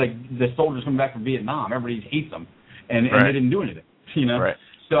like the soldiers coming back from Vietnam. Everybody hates them. And they didn't do anything, Right.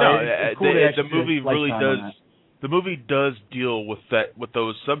 So it's cool the movie really does. The movie does deal with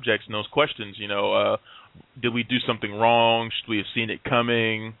those subjects and those questions. Did we do something wrong? Should we have seen it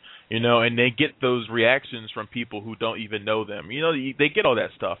coming? And they get those reactions from people who don't even know them. They get all that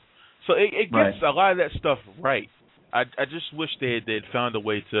stuff. So it gets a lot of that stuff right. I just wish they'd found a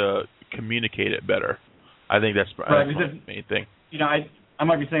way to communicate it better. I think that's the main thing. I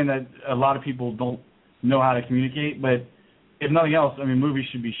might be saying that a lot of people don't know how to communicate, but if nothing else, I mean, movies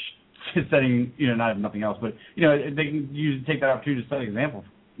should be setting, not if nothing else, but, they can take that opportunity to set an example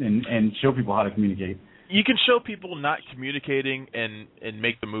and show people how to communicate. You can show people not communicating and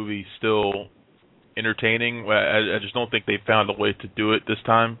make the movie still entertaining. I just don't think they found a way to do it this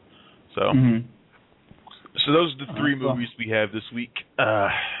time. So so those are the three movies we have this week.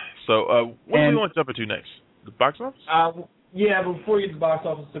 What do we want to jump into next? The box office? Yeah, but before we get to the box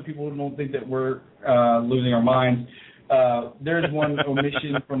office, so people don't think that we're losing our minds, there's one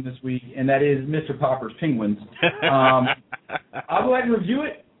omission from this week, and that is Mr. Popper's Penguins. I'll go ahead and review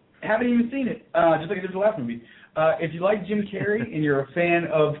it. Haven't even seen it, just like I did with the last movie. If you like Jim Carrey and you're a fan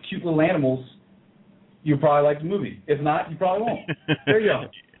of cute little animals, you'll probably like the movie. If not, you probably won't. There you go.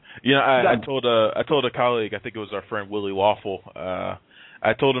 You know, I told a colleague, I think it was our friend Willie Waffle,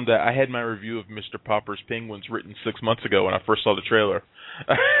 I told him that I had my review of Mr. Popper's Penguins written 6 months ago when I first saw the trailer.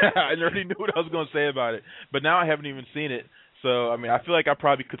 I already knew what I was going to say about it, but now I haven't even seen it. So, I mean, I feel like I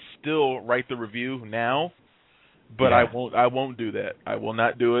probably could still write the review now, but I won't do that. I will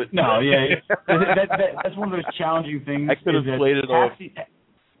not do it. No, yeah. That's one of those challenging things. I could have played it off.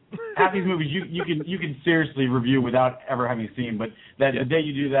 Half these movies you can seriously review without ever having seen, but the day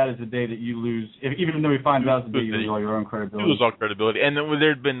you do that is the day that you lose. Even though we find out, it's the day you lose all your own credibility. You lose all credibility, and then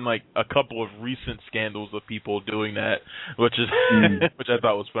there'd been like a couple of recent scandals of people doing that, which is which I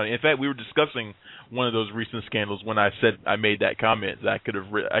thought was funny. In fact, we were discussing one of those recent scandals when I said I made that comment that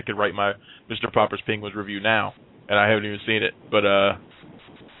I could write my Mr. Popper's Penguins review now, and I haven't even seen it, but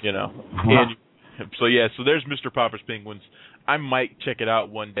you know, so there's Mr. Popper's Penguins. I might check it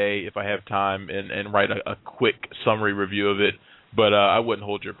out one day if I have time and write a quick summary review of it, but I wouldn't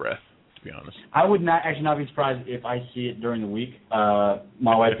hold your breath, to be honest. I would not be surprised if I see it during the week. My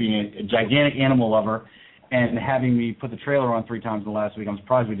wife being a gigantic animal lover and having me put the trailer on 3 times in the last week, I'm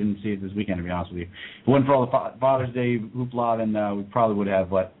surprised we didn't see it this weekend, to be honest with you. If it wasn't for all the Father's Day hoopla, then we probably would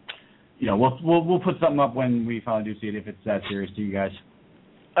have, but you know, we'll put something up when we finally do see it if it's that serious to you guys.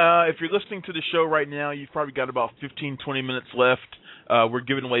 If you're listening to the show right now, you've probably got about 15, 20 minutes left. We're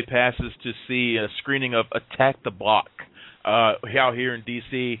giving away passes to see a screening of Attack the Block out here in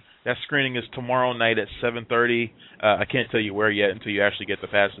D.C. That screening is tomorrow night at 7:30. I can't tell you where yet until you actually get the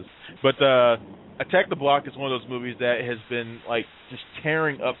passes. But Attack the Block is one of those movies that has been like just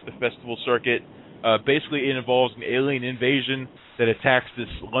tearing up the festival circuit. Basically, it involves an alien invasion that attacks this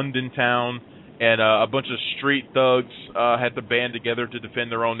London town. And a bunch of street thugs had to band together to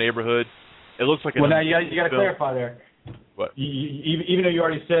defend their own neighborhood. It looks like now you got to clarify there. What? Even though you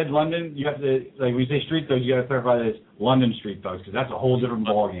already said London, you have to, like, when you say street thugs, you got to clarify that it's London street thugs, because that's a whole different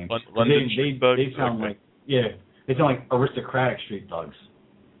ballgame. London street thugs? They sound like, they sound like aristocratic street thugs,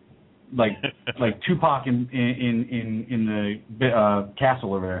 like Tupac in the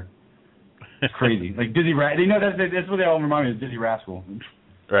castle over there. It's crazy. Like Dizzy Rascal. That's what they all remind me of, Dizzy Rascal.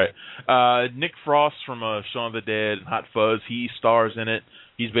 Right. Nick Frost from Shaun of the Dead and Hot Fuzz, he stars in it.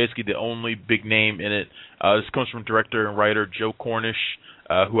 He's basically the only big name in it. This comes from director and writer Joe Cornish,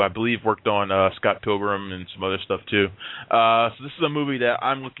 who I believe worked on Scott Pilgrim and some other stuff too. So this is a movie that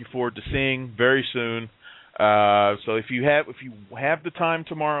I'm looking forward to seeing very soon. So if you have the time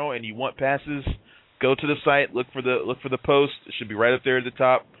tomorrow and you want passes, go to the site, look for the post. It should be right up there at the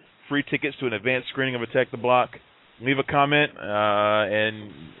top. Free tickets to an advanced screening of Attack the Block. Leave a comment,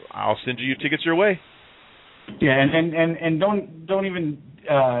 and I'll send you tickets your way. Yeah, and don't even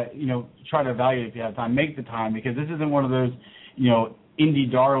try to evaluate if you have time. Make the time, because this isn't one of those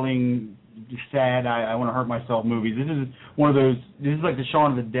indie darling, sad, I want to hurt myself movies. This is one of those. This is like the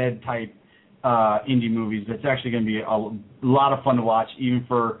Shaun of the Dead type indie movies. That's actually going to be a lot of fun to watch, even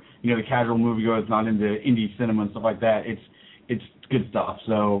for the casual moviegoer that's not into indie cinema and stuff like that. It's good stuff.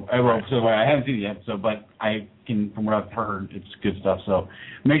 So I haven't seen it yet. But I can, from what I've heard, it's good stuff. So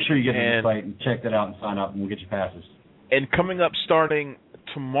make sure you get to the site and check that out and sign up, and we'll get you passes. And coming up, starting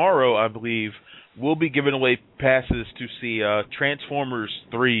tomorrow, I believe, we'll be giving away passes to see Transformers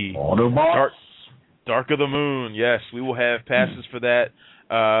 3. Autobots. Dark of the Moon. Yes, we will have passes for that.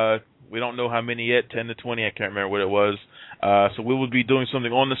 We don't know how many yet, 10 to 20. I can't remember what it was. So we will be doing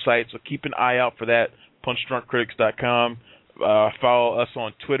something on the site. So keep an eye out for that. PunchDrunkCritics.com. Follow us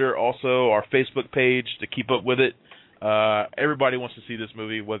on Twitter, also our Facebook page, to keep up with it. Everybody wants to see this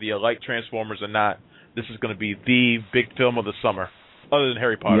movie, whether you like Transformers or not. This is going to be the big film of the summer, other than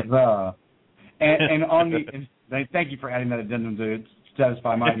Harry Potter. Yes, and on the thank you for adding that addendum to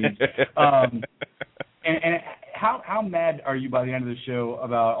satisfy my needs. And how mad are you by the end of the show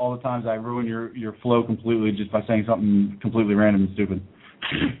about all the times I ruin your flow completely just by saying something completely random and stupid?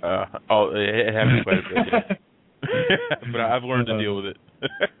 It happens quite a bit. But I've learned to deal with it.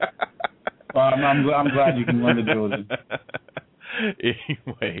 Well, I'm glad you can learn to deal with it.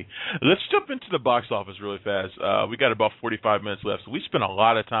 Anyway, let's jump into the box office really fast. We got about 45 minutes left, so we spent a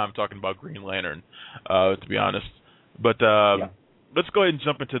lot of time talking about Green Lantern, to be honest. But let's go ahead and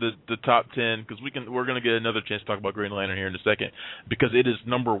jump into the top 10, because we're going to get another chance to talk about Green Lantern here in a second, because it is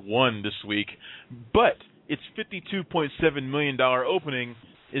number 1 this week. But its $52.7 million opening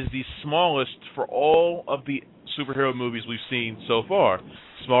is the smallest for all of the superhero movies we've seen so far.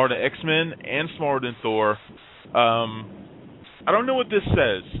 Smaller than X-Men and smaller than Thor. I don't know what this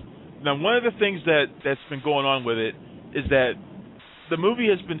says. Now, one of the things that's been going on with it is that the movie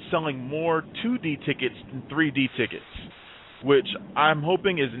has been selling more 2D tickets than 3D tickets, which I'm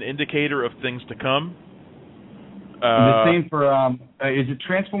hoping is an indicator of things to come. The same for is it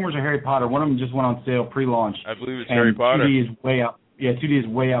Transformers or Harry Potter? One of them just went on sale pre-launch. I believe it's Harry Potter. 2D is way up. Yeah, 2D is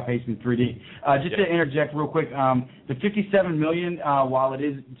way outpacing 3D. Just to interject real quick, the $57 million, while it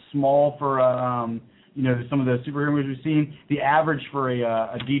is small for some of the superhero movies we've seen, the average for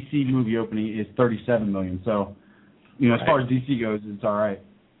a DC movie opening is $37 million. So, as far as DC goes, it's all right.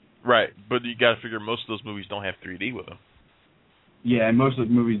 Right, but you got to figure most of those movies don't have 3D with them. Yeah, and most of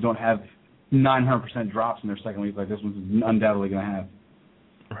the movies don't have 900% drops in their second week like this one's undoubtedly going to have.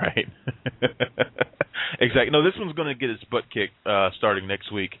 Right. Exactly. No, this one's going to get its butt kicked starting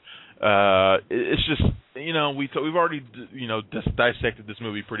next week. It's just, we've already, dissected this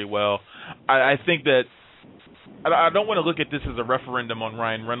movie pretty well. I think that I don't want to look at this as a referendum on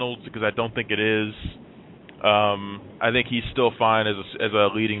Ryan Reynolds because I don't think it is. I think he's still fine as a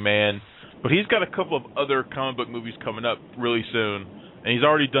leading man, but he's got a couple of other comic book movies coming up really soon, and he's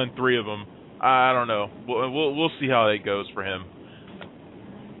already done 3 of them. I don't know. We'll see how that goes for him.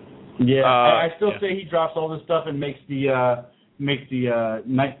 Yeah, I still say he drops all this stuff and makes the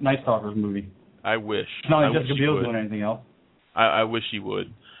Night Stalkers movie. I wish. It's not like Jessica Biel's doing anything else. I wish he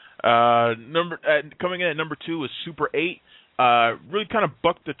would. Coming in at number 2 is Super 8. Really kind of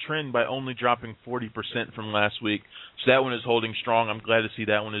bucked the trend by only dropping 40% from last week. So that one is holding strong. I'm glad to see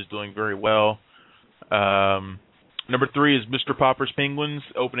that one is doing very well. Number 3 is Mr. Popper's Penguins,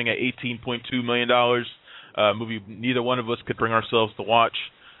 opening at $18.2 million. Movie neither one of us could bring ourselves to watch.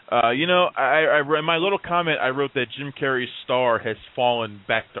 I in my little comment, I wrote that Jim Carrey's star has fallen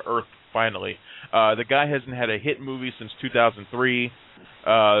back to earth finally. The guy hasn't had a hit movie since 2003.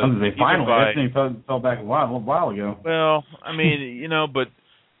 They finally fell back a while ago. Well, I mean, but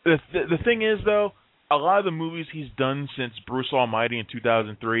the thing is, though, a lot of the movies he's done since Bruce Almighty in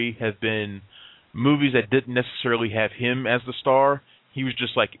 2003 have been movies that didn't necessarily have him as the star. He was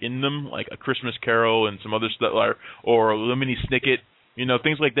just like in them, like A Christmas Carol and some other stuff, or Lemony Snicket.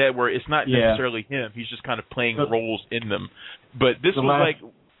 Things like that where it's not necessarily him. He's just kind of playing roles in them. But this was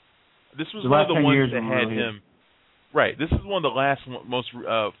one of the ones that had him. Right. This is one of the last most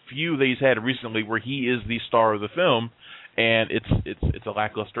few that he's had recently where he is the star of the film, and it's a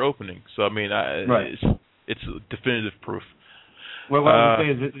lackluster opening. So I mean, it's definitive proof. Well, what I would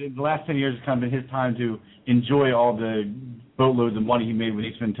say is that the last 10 years has kind of been his time to enjoy all the boatloads of money he made with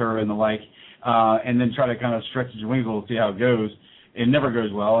Ace Ventura and the like, and then try to kind of stretch his wings a little, see how it goes. It never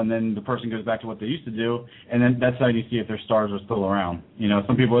goes well, and then the person goes back to what they used to do, and then that's how you see if their stars are still around.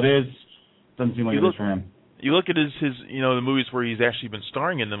 Some people it is. Doesn't seem like it is for him. You look at his the movies where he's actually been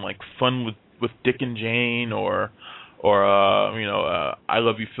starring in them, like Fun with Dick and Jane, or I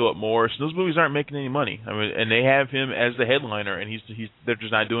Love You, Philip Morris. Those movies aren't making any money. I mean, and they have him as the headliner, and they're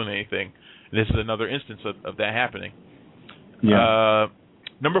just not doing anything. And this is another instance of that happening. Yeah.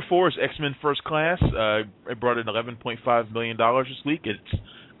 Number 4 is X-Men First Class. It brought in $11.5 million this week. It's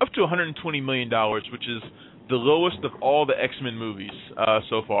up to $120 million, which is the lowest of all the X-Men movies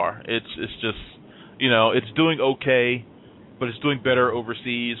so far. It's just, it's doing okay, but it's doing better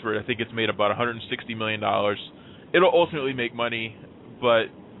overseas, where I think it's made about $160 million. It'll ultimately make money, but,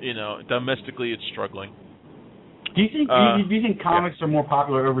 domestically it's struggling. Do you think comics are more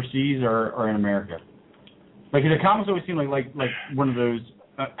popular overseas or in America? Like, the comics always seem like one of those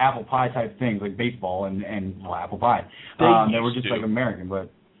apple pie type things, like baseball and apple pie. They were just like American,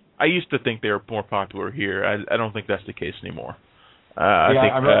 but I used to think they were more popular here. I don't think that's the case anymore.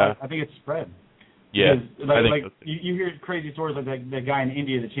 I think it's spread. Yeah, you hear crazy stories like that guy in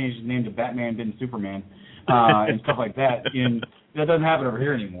India that changed his name to Batman, didn't Superman, and stuff like that. And that doesn't happen over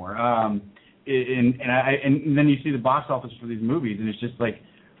here anymore. And then you see the box office for these movies, and it's just like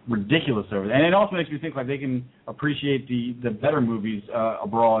ridiculous over there. And it also makes me think like they can appreciate the better movies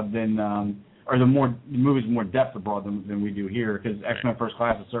abroad than or the movies more depth abroad than we do here, because X-Men First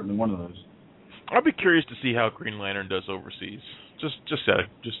Class is certainly one of those. I'll be curious to see how Green Lantern does overseas. Just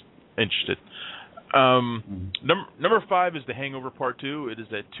interested. Number 5 is The Hangover Part 2. It is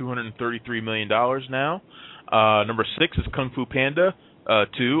at $233 million now. Number 6 is Kung Fu Panda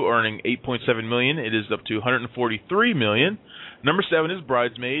 2, earning $8.7 million. It is up to $143 million. Number 7 is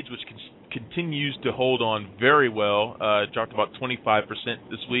Bridesmaids, which continues to hold on very well. It dropped about 25%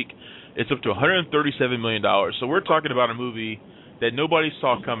 this week. It's up to $137 million. So we're talking about a movie that nobody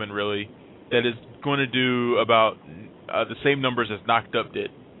saw coming, really, that is going to do about the same numbers as Knocked Up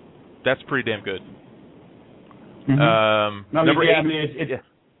did. That's pretty damn good. Mm-hmm. Number 8.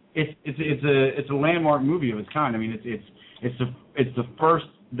 It's a landmark movie of its kind. I mean, it's the first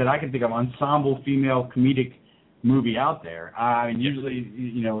that I can think of ensemble female comedic movie out there. I mean, usually,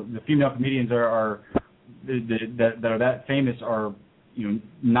 the female comedians that are that famous are,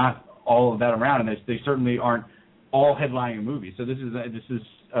 not all of that around, and they certainly aren't all headlining a movie. So this is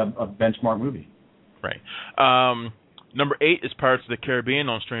a benchmark movie. Right. Number 8 is Pirates of the Caribbean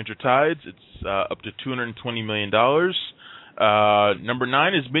on Stranger Tides. It's up to $220 million. Number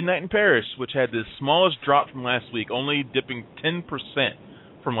 9 is Midnight in Paris, which had the smallest drop from last week, only dipping 10%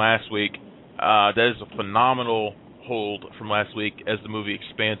 from last week. That is a phenomenal hold from last week as the movie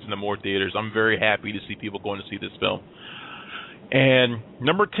expands into more theaters. I'm very happy to see people going to see this film. And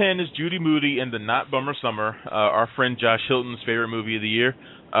number 10 is Judy Moody and the Not Bummer Summer, our friend Josh Hilton's favorite movie of the year.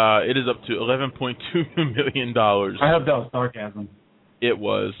 It is up to $11.2 million. I hope that was sarcasm. It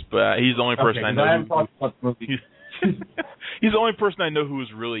was, but he's the only person I know. I haven't talked about the movie. He's the only person I know who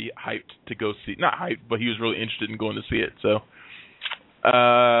was really hyped to go see. Not hyped, but he was really interested in going to see it. So,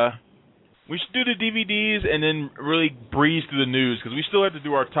 we should do the DVDs and then really breeze through the news because we still have to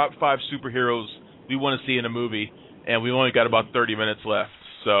do our top 5 superheroes we want to see in a movie, and we only got about 30 minutes left.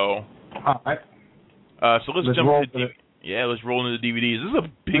 So, so let's jump into let's roll into the DVDs. This is a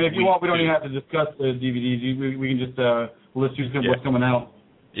big week. If you want, we don't even have to discuss the DVDs. We can just list what's coming out.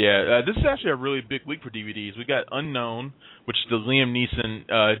 Yeah, this is actually a really big week for DVDs. We got Unknown, which is the Liam Neeson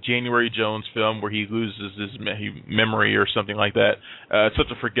January Jones film where he loses his memory or something like that. It's such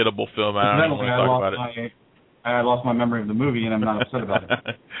a forgettable film. I don't even want to talk about it. I lost my memory of the movie, and I'm not upset about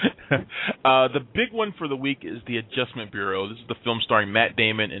it. The big one for the week is The Adjustment Bureau. This is the film starring Matt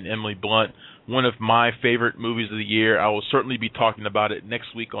Damon and Emily Blunt, one of my favorite movies of the year. I will certainly be talking about it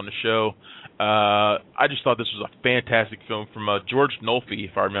next week on the show. I just thought this was a fantastic film from George Nolfi,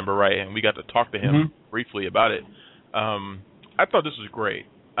 if I remember right, and we got to talk to him briefly about it. I thought this was great.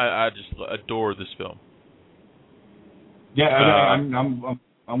 I just adore this film. Yeah,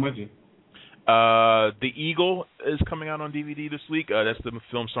 I'm with you. The Eagle is coming out on DVD this week. That's the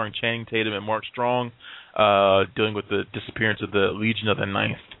film starring Channing Tatum and Mark Strong, dealing with the disappearance of the Legion of the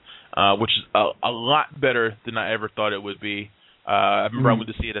Ninth, which is a lot better than I ever thought it would be. I remember I went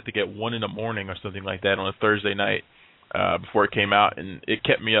to see it, I think, at 1 in the morning or something like that on a Thursday night before it came out, and it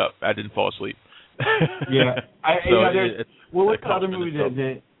kept me up. I didn't fall asleep. Yeah. What's the other movie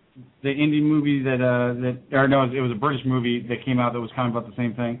the indie movie it was a British movie that came out that was kind of about the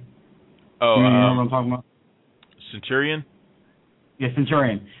same thing? Oh, you know what I'm talking about? Centurion? Yeah,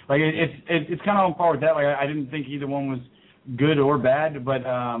 Centurion. Like it's kind of on par with that. Like I didn't think either one was good or bad, but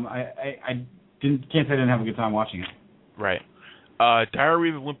I can't say I didn't have a good time watching it. Right.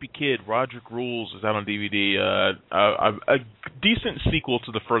 Diary of a Wimpy Kid, Roderick Rules is out on DVD. A decent sequel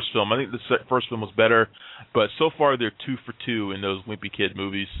to the first film. I think the first film was better, but so far they're 2 for 2 in those Wimpy Kid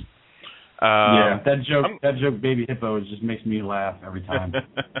movies. That joke, Baby Hippo, just makes me laugh every time.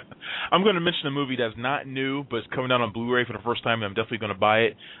 I'm going to mention a movie that's not new, but it's coming out on Blu-ray for the first time, and I'm definitely going to buy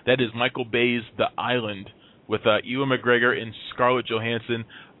it. That is Michael Bay's The Island with Ewan McGregor and Scarlett Johansson.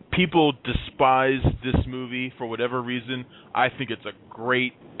 People despise this movie for whatever reason. I think it's a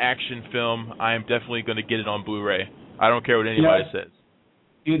great action film. I am definitely going to get it on Blu-ray. I don't care what anybody says.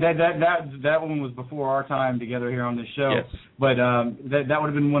 That one was before our time together here on this show. Yes. But that would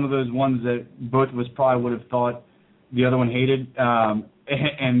have been one of those ones that both of us probably would have thought the other one hated, and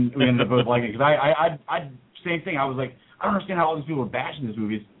we ended up both liking it. Because I same thing. I was like, I don't understand how all these people are bashing this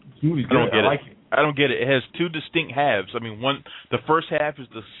movie. This movie's good. I like it. I don't get it. It has 2 distinct halves. I mean, the first half is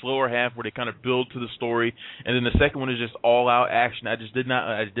the slower half where they kind of build to the story, and then the second one is just all-out action. I did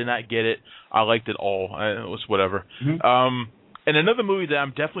not get it. I liked it all. It was whatever. Mm-hmm. And another movie that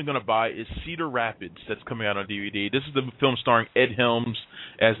I'm definitely going to buy is Cedar Rapids that's coming out on DVD. This is the film starring Ed Helms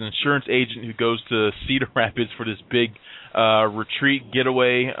as an insurance agent who goes to Cedar Rapids for this big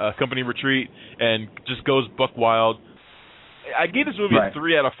company retreat, and just goes buck wild. I gave this movie a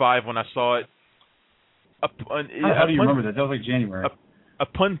 3 out of 5 when I saw it. How do you remember that? That was like January.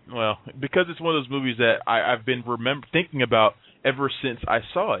 Because it's one of those movies that I've been thinking about ever since I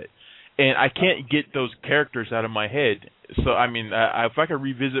saw it. And I can't get those characters out of my head. So, I mean, if I could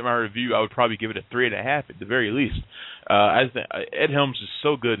revisit my review, I would probably give it a 3.5 at the very least. I think Ed Helms is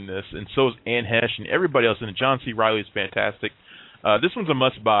so good in this, and so is Anne Hesh, and everybody else in it. John C. Reilly is fantastic. This one's a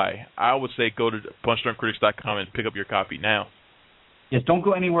must-buy. I would say go to punchdrunkcritics.com and pick up your copy now. Yes, don't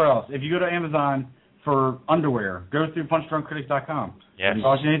go anywhere else. If you go to Amazon for underwear, go through punchdrunkcritics.com. Yes. If you're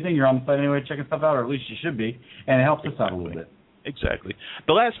watching anything, you're on the site anyway checking stuff out, or at least you should be, and it helps us out a little bit. Exactly.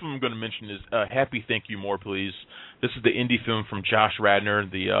 The last one I'm going to mention is Happy Thank You More Please. This is the indie film from Josh Radnor,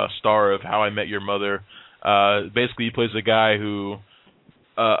 the star of How I Met Your Mother. Basically, he plays a guy who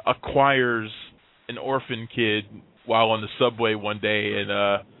acquires an orphan kid while on the subway one day, and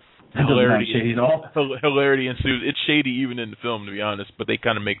hilarity ensues. It's shady even in the film, to be honest, but they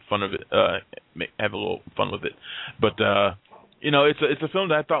kind of make fun of it, have a little fun with it. But it's a film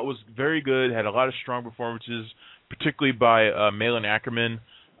that I thought was very good, had a lot of strong performances, particularly by Malin Ackerman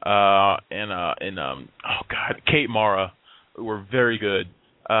and Kate Mara, were very good.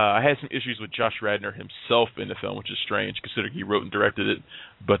 I had some issues with Josh Radnor himself in the film, which is strange considering he wrote and directed it.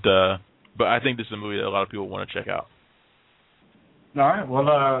 But I think this is a movie that a lot of people want to check out. All right.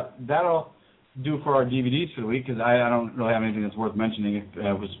 Well, that'll do for our DVDs for the week, because I don't really have anything that's worth mentioning.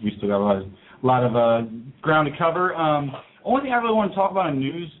 We still got a lot of ground to cover. Only thing I really want to talk about in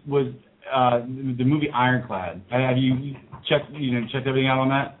news was the movie Ironclad. Have you checked everything out on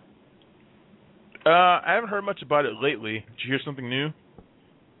that? I haven't heard much about it lately. Did you hear something new?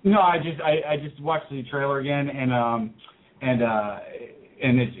 No, I just watched the trailer again, and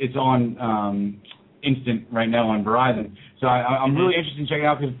it's on Instant right now on Verizon. So I'm really interested in checking it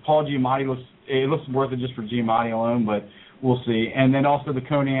out because Paul Giamatti looks worth it just for Giamatti alone, but we'll see. And then also the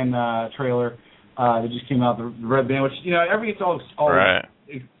Conan trailer that just came out, the Red Band, which everybody gets all right.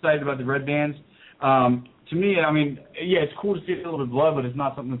 excited about the Red Bands. To me, I mean, yeah, it's cool to see a little bit of blood, but it's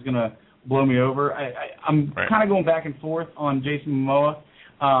not something that's gonna blow me over. I'm kind of going back and forth on Jason Momoa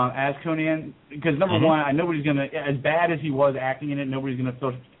as Conan, because number one, nobody's gonna, as bad as he was acting in it, nobody's gonna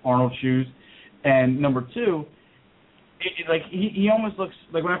fill Arnold's shoes. And number two, he almost looks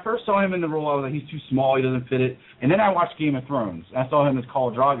like, when I first saw him in the role, I was like, he's too small, he doesn't fit it. And then I watched Game of Thrones. I saw him as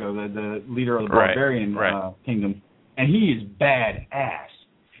Khal Drogo, the leader of the barbarian kingdom, and he is badass.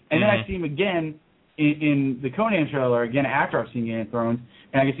 And then I see him again in the Conan trailer, again after I've seen Game of Thrones,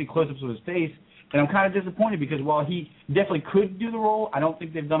 and I can see close-ups of his face, and I'm kind of disappointed because while he definitely could do the role, I don't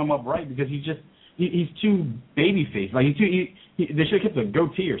think they've done him up right, because he's too baby-faced. Like they should have kept a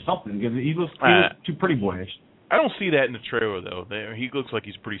goatee or something, because he looks too pretty boyish. I don't see that in the trailer, though. He looks like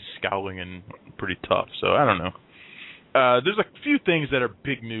he's pretty scowling and pretty tough, so I don't know. There's a few things that are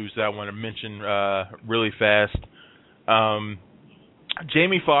big news that I want to mention really fast.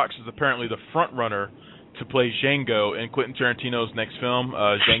 Jamie Foxx is apparently the front runner to play Django in Quentin Tarantino's next film,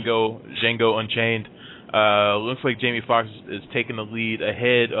 Django Unchained. Looks like Jamie Foxx is taking the lead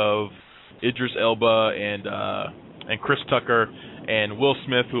ahead of Idris Elba and Chris Tucker and Will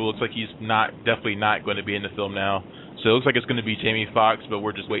Smith, who looks like he's definitely not going to be in the film now. So it looks like it's going to be Jamie Foxx, but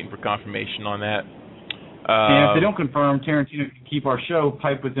we're just waiting for confirmation on that. And if they don't confirm, Tarantino can keep our show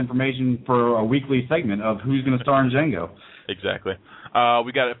piped with information for a weekly segment of who's going to star in Django. Exactly.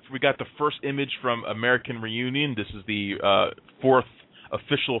 We got the first image from American Reunion. This is the fourth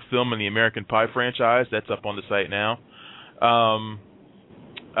official film in the American Pie franchise. That's up on the site now.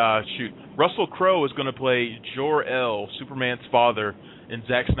 Russell Crowe is going to play Jor-El, Superman's father, in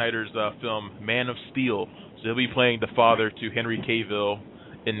Zack Snyder's film Man of Steel. So he'll be playing the father to Henry Cavill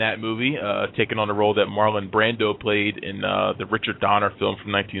in that movie, taking on the role that Marlon Brando played in the Richard Donner film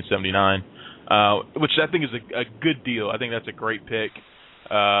from 1979, which I think is a good deal. I think that's a great pick.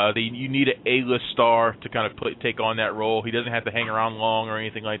 You need an A-list star to kind of take on that role. He doesn't have to hang around long or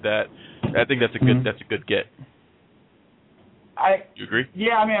anything like that. I think that's a good get. You agree?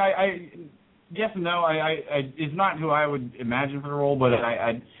 Yeah, I mean, I yes and no. It's not who I would imagine for the role, but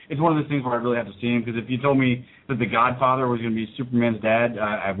it's one of those things where I really have to see him, because if you told me that The Godfather was going to be Superman's dad,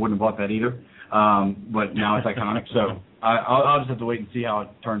 I wouldn't have bought that either. But now it's iconic, so I'll just have to wait and see how it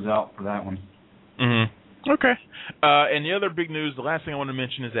turns out for that one. Mm-hmm. Okay. And the other big news, the last thing I want to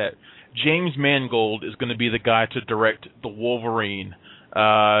mention is that James Mangold is going to be the guy to direct The Wolverine.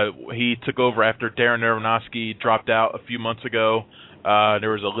 He took over after Darren Aronofsky dropped out a few months ago.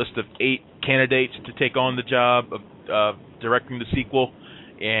 There was a list of 8 candidates to take on the job of directing the sequel,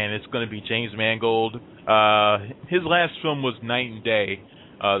 and it's going to be James Mangold. His last film was Night and Day,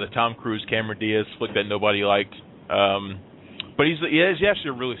 the Tom Cruise, Cameron Diaz flick that nobody liked. But he's actually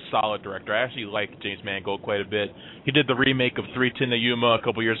a really solid director. I actually like James Mangold quite a bit. He did the remake of 3:10 to Yuma a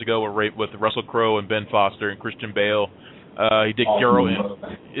couple years ago with Russell Crowe and Ben Foster and Christian Bale. He did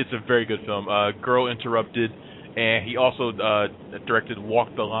it's a very good film. Girl Interrupted, and he also directed Walk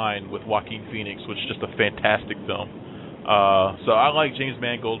the Line with Joaquin Phoenix, which is just a fantastic film. So I like James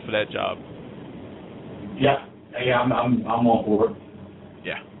Mangold for that job. Yeah, I'm all for it.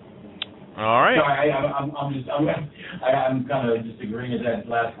 Yeah. All right. So I'm kind of disagreeing with that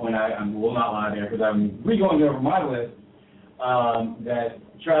last point. I will not lie there, because I'm re-going over my list. That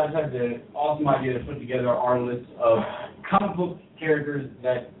Travis had the awesome idea to put together our list of comic book characters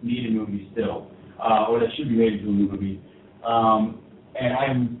that need a movie still, or that should be made into a movie. And I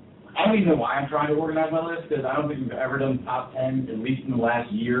don't even know why I'm trying to organize my list, because I don't think we've ever done top 10, at least in the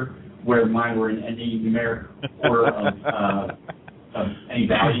last year, where mine were in any numeric order of any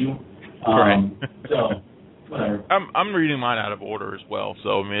value. Right. So, whatever. I'm reading mine out of order as well,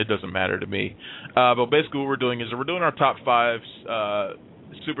 so I mean it doesn't matter to me. But basically, what we're doing is we're doing our top 5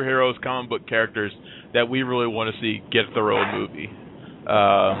 superheroes, comic book characters that we really want to see get their own movie.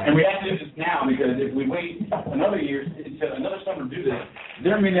 And we have to do this now, because if we wait another year, another summer to do this,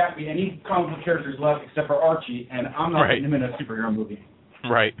 there may not be any comic book characters left except for Archie, and I'm not putting him in a superhero movie.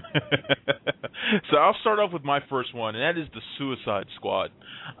 Right. So I'll start off with my first one, and that is the Suicide Squad.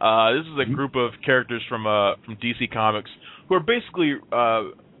 This is a group of characters from DC Comics who are basically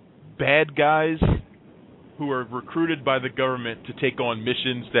bad guys who are recruited by the government to take on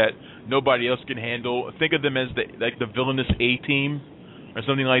missions that nobody else can handle. Think of them as the villainous A-Team or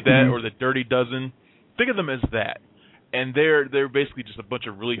something like that, or the Dirty Dozen. Think of them as that. And they're basically just a bunch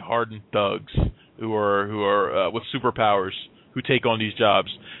of really hardened thugs who are with superpowers who take on these jobs.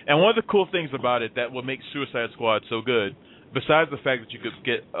 And one of the cool things about it that will make Suicide Squad so good, besides the fact that you could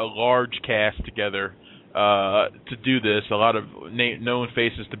get a large cast together to do this, a lot of known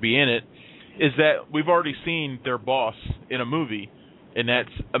faces to be in it, is that we've already seen their boss in a movie, and that's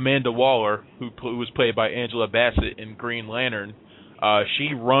Amanda Waller, who was played by Angela Bassett in Green Lantern.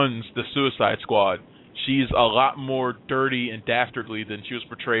 She runs the Suicide Squad. She's a lot more dirty and dastardly than she was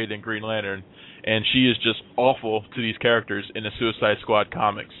portrayed in Green Lantern, and she is just awful to these characters in the Suicide Squad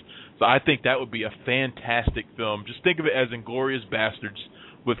comics. So I think that would be a fantastic film. Just think of it as Inglourious Bastards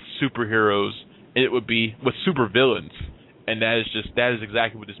with superheroes. It would be with supervillains, and that is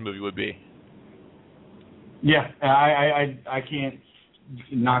exactly what this movie would be. Yeah, I can't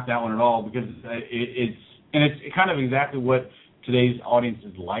knock that one at all, because it's kind of exactly what today's audience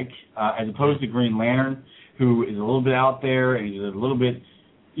is like, as opposed to Green Lantern, who is a little bit out there and he's a little bit,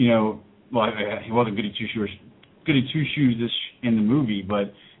 he wasn't goody two shoes in the movie,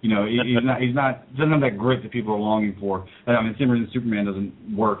 but he's not doesn't have that grit that people are longing for. I mean, Superman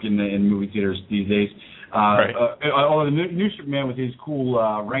doesn't work in movie theaters these days. Right. Although the new Superman with his cool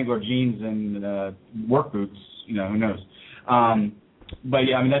Wrangler jeans and work boots, who knows? But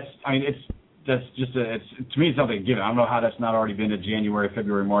yeah, that's just to me it's something given. I don't know how that's not already been a January,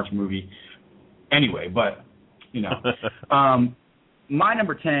 February, March movie. Anyway, but my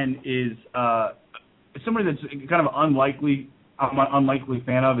number 10 is somebody that's kind of unlikely. I'm an unlikely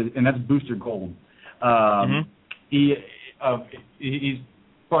fan of, and that's Booster Gold. He's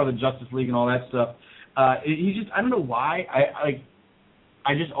part of the Justice League and all that stuff. He's just, I don't know why,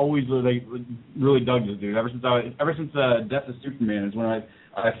 I just always really dug this dude. Ever since Death of Superman is when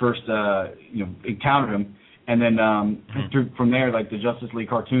I first encountered him, and then from there, like the Justice League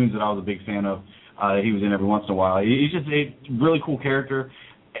cartoons that I was a big fan of, he was in every once in a while. He's just a really cool character.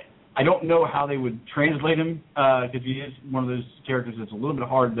 I don't know how they would translate him, because he is one of those characters that's a little bit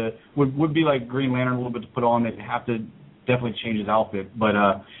hard to, would be like Green Lantern a little bit to put on. They'd have to definitely change his outfit, but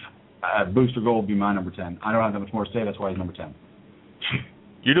Booster Gold would be my number 10. I don't have that much more to say, that's why he's number 10.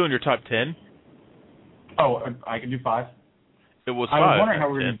 You're doing your top 10? Oh, I can do 5. It was 5. I was wondering how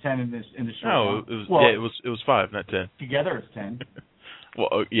we were going to do 10 in this show. No, it was 5, not 10. Together it's 10.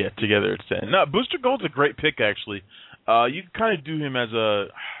 Well, yeah, together it's 10. No, Booster Gold's a great pick, actually. You can kind of do him as a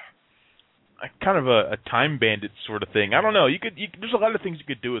time bandit sort of thing. I don't know. There's a lot of things you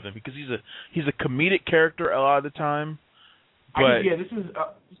could do with him, because he's a comedic character a lot of the time. But this is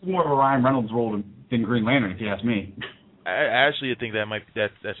more of a Ryan Reynolds role than Green Lantern, if you ask me. I actually think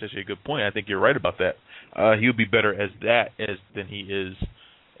that's actually a good point. I think you're right about that. He would be better as than he is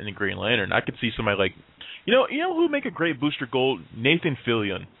in the Green Lantern. I could see somebody like, who would make a great Booster Gold? Nathan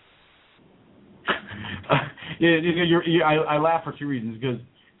Fillion. I laugh for 2 reasons. Because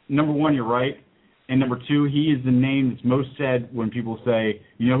number 1, you're right, and number 2, he is the name that's most said when people say,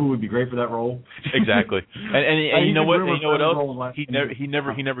 who would be great for that role? Exactly. And you know what? You know what else? He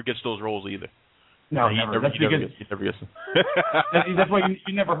never gets those roles either. No, never. That's because he never gets them. That's why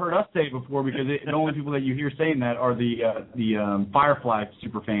you never heard us say it before, because the only people that you hear saying that are the Firefly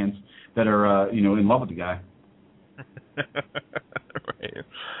super fans that are in love with the guy. Right.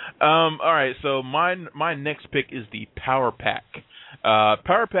 All right. So my next pick is the Power Pack.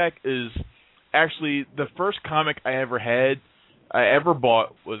 Power Pack is actually the first comic I ever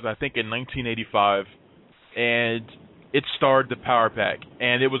bought was, I think, in 1985, and it starred the Power Pack,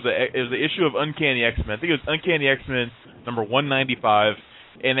 and it was an issue of Uncanny X-Men. I think it was Uncanny X-Men number 195,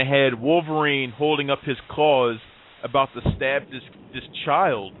 and it had Wolverine holding up his claws about to stab this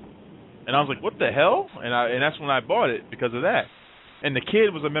child, and I was like, what the hell? And that's when I bought it, because of that. And the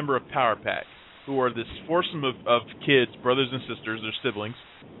kid was a member of Power Pack, who are this foursome of kids, brothers and sisters, they're siblings,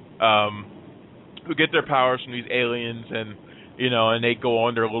 who get their powers from these aliens, and they go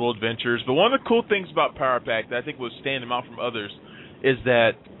on their little adventures. But one of the cool things about Power Pack that I think would stand them out from others is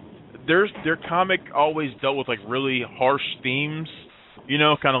that their comic always dealt with like really harsh themes,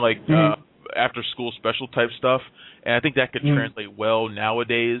 kind of like after school special type stuff, and I think that could translate well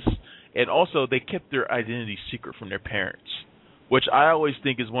nowadays. And also, they kept their identity secret from their parents, which I always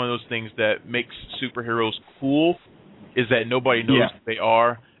think is one of those things that makes superheroes cool, is that nobody knows who they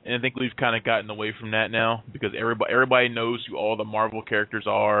are. And I think we've kind of gotten away from that now, because everybody knows who all the Marvel characters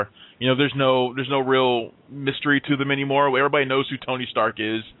are. You know, there's no real mystery to them anymore. Everybody knows who Tony Stark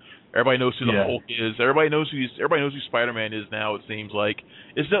is. Everybody knows who the Hulk is. Everybody knows who Spider-Man is now. It seems like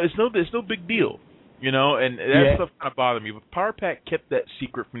it's no big deal, you know. And that stuff kind of bothered me. But Power Pack kept that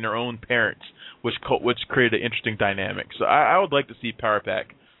secret from their own parents, which created an interesting dynamic. So I would like to see Power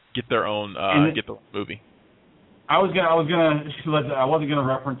Pack get their own movie. I wasn't gonna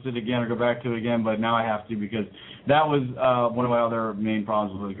reference it again or go back to it again, but now I have to, because that was one of my other main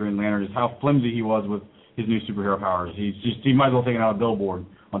problems with the Green Lantern, is how flimsy he was with his new superhero powers. He might as well take it out a billboard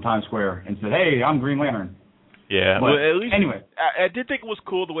on Times Square and said, "Hey, I'm Green Lantern." Yeah, but well, at least anyway, I did think it was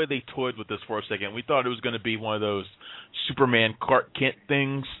cool the way they toyed with this for a second. We thought it was going to be one of those Superman Clark Kent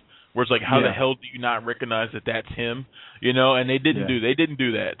things, where it's like, how the hell do you not recognize that that's him? You know, and they didn't do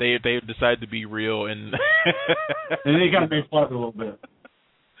that. They decided to be real, and and they kind of made fun of it a little bit.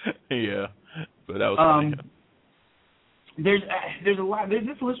 Yeah, but that was funny. There's a lot.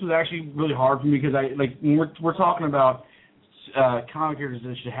 This list was actually really hard for me, because when we're talking about comic characters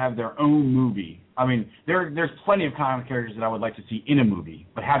that should have their own movie. I mean, there's plenty of comic characters that I would like to see in a movie,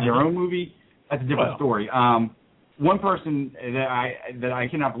 but have their own movie, that's a different story. One person that I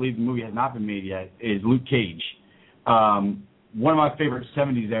cannot believe the movie has not been made yet is Luke Cage. One of my favorite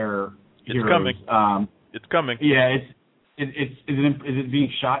 70s era heroes. It's coming. Yeah, is it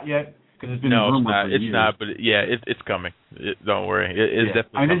being shot yet? Because it's been rumored. It's not. But it's coming. Don't worry. It's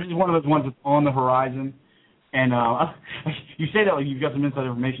definitely coming. This is one of those ones that's on the horizon. And you say that like you've got some inside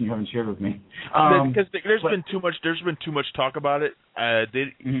information you haven't shared with me. Because there's been too much talk about it.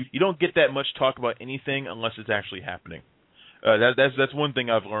 You don't get that much talk about anything unless it's actually happening. That's one thing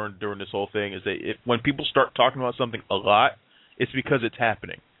I've learned during this whole thing, is that when people start talking about something a lot, it's because it's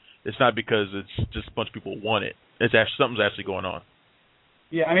happening. It's not because it's just a bunch of people want it. Something's actually going on.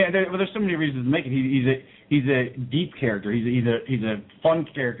 Yeah, I mean, there's so many reasons to make it. He's a deep character. He's a fun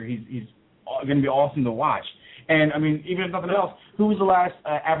character. He's going to be awesome to watch. And I mean, even if nothing else, who was the last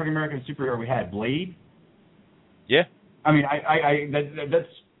African American superhero we had? Blade. Yeah. I mean, that's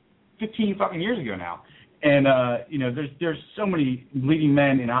 15 fucking years ago now. And you know, there's so many leading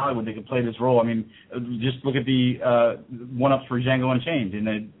men in Hollywood that could play this role. I mean, just look at the one-ups for Django Unchained,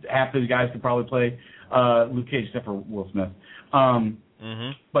 and half those guys could probably play Luke Cage, except for Will Smith.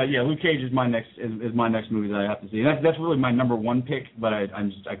 But yeah, Luke Cage is my next movie that I have to see. And that's really my number one pick, but I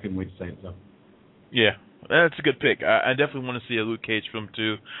couldn't wait to say it. So. Yeah. That's a good pick. I definitely want to see a Luke Cage film,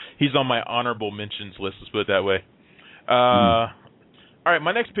 too. He's on my honorable mentions list, let's put it that way. All right,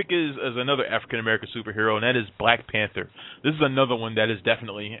 my next pick is another African-American superhero, and that is Black Panther. This is another one that is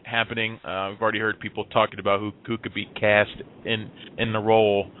definitely happening. We've already heard people talking about who could be cast in the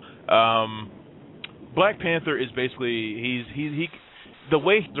role. Black Panther is basically, he the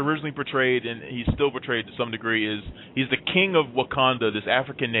way he's originally portrayed, and he's still portrayed to some degree, is he's the king of Wakanda, this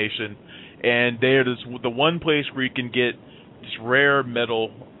African nation, and they're the one place where you can get this rare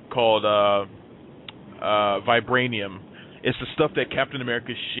metal called vibranium. It's the stuff that Captain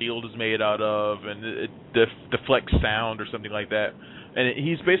America's shield is made out of, and it deflects sound or something like that. And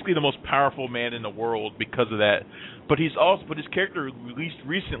he's basically the most powerful man in the world because of that. But his character, released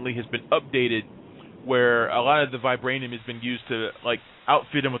recently, has been updated, where a lot of the vibranium has been used to like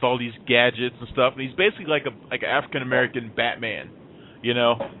outfit him with all these gadgets and stuff. And he's basically like an African American Batman, you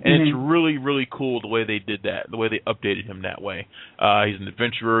know. And it's really, really cool the way they did that, the way they updated him that way. He's an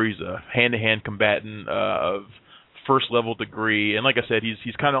adventurer. He's a hand-to-hand combatant of first level degree, and like I said,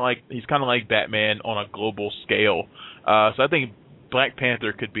 he's kind of like Batman on a global scale. So I think Black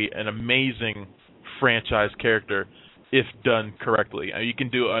Panther could be an amazing franchise character if done correctly. You can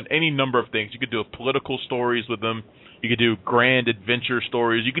do any number of things. You could do political stories with them. You could do grand adventure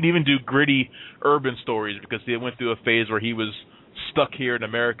stories. You could even do gritty urban stories, because they went through a phase where he was stuck here in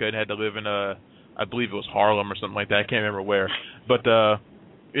America and had to live in I believe it was Harlem or something like that. I can't remember where, but.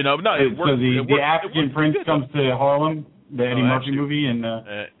 You know, no. It worked, so the African Prince comes to Harlem, the Eddie Murphy movie, and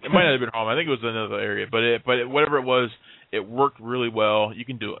it might not have been Harlem. I think it was another area, but whatever it was, it worked really well. You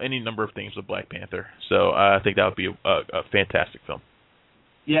can do any number of things with Black Panther, so I think that would be a fantastic film.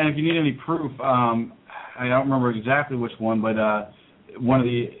 Yeah, and if you need any proof, I don't remember exactly which one, but one of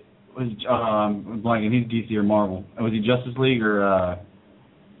the was blanking. He's DC or Marvel. Was he Justice League or?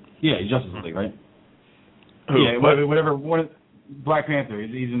 Yeah, Justice League, right? Who? Yeah, whatever. Black Panther,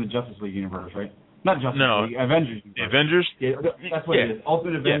 he's in the Justice League universe, right? Not Justice League, Avengers. The Avengers? Yeah, that's what it is.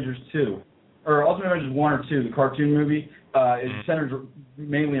 Ultimate Avengers 2. or Ultimate Avengers 1 or 2, the cartoon movie, is centered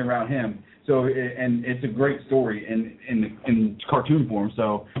mainly around him. So, and it's a great story in cartoon form.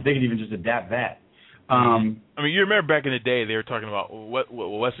 So they could even just adapt that. I mean, you remember back in the day they were talking about what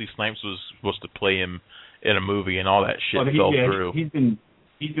Wesley Snipes was supposed to play him in a movie, and all that shit fell through. He's been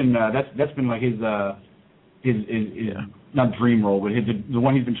that's been like his not dream role, but the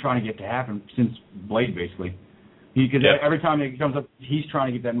one he's been trying to get to happen since Blade, basically. Because every time it comes up, he's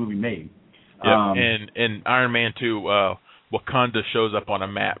trying to get that movie made. Yeah, and Iron Man 2, Wakanda shows up on a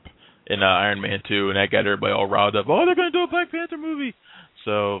map in Iron Man 2, and that got everybody all riled up. Oh, they're going to do a Black Panther movie.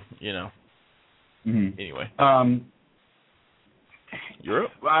 So, you know. Mm-hmm. Anyway. You're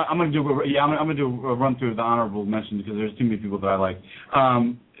up? I'm going to do a run through of the honorable mentions because there's too many people that I like.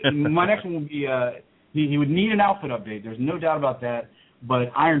 My next one will be he would need an outfit update. There's no doubt about that.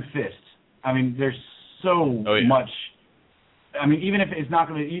 But Iron Fist. I mean, there's so much. I mean, even if it's not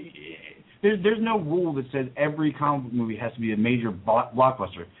going to, there's no rule that says every comic book movie has to be a major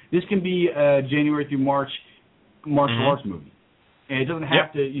blockbuster. This can be a January through March martial arts movie, and it doesn't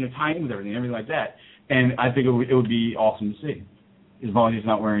have to tie in with everything and everything like that. And I think it would be awesome to see, as long as he's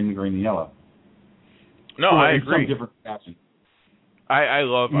not wearing the green and yellow. No, I agree. Some different costume. I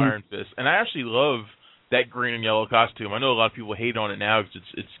love Iron Fist, and I actually love that green and yellow costume. I know a lot of people hate on it now because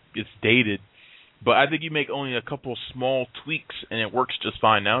it's dated, but I think you make only a couple small tweaks and it works just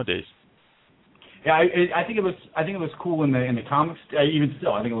fine nowadays. Yeah, I think it was cool in the comics. Even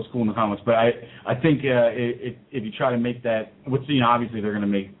still, I think it was cool in the comics. But I think if you try to make that, obviously they're going to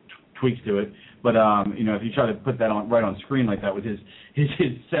make tweaks to it. But if you try to put that right on screen like that with his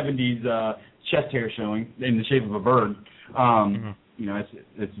 70s chest hair showing in the shape of a bird, it's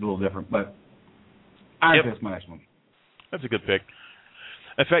a little different. But Iron Fist, my next one. That's a good pick.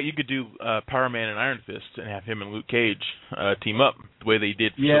 In fact, you could do Power Man and Iron Fist and have him and Luke Cage team up the way they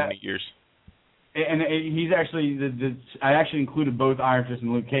did for so many years. And he's actually I actually included both Iron Fist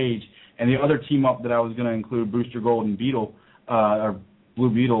and Luke Cage, and the other team up that I was going to include Booster Gold and Beetle, or Blue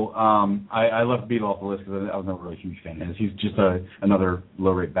Beetle. I left Beetle off the list because I was never really a huge fan of his. He's just another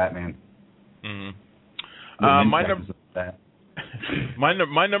low rate Batman. Mm-hmm.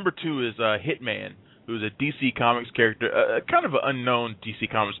 My number 2 is Hitman, who's a DC Comics character, kind of an unknown DC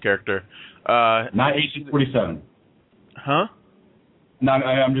Comics character. Not Agent 47. Huh? No,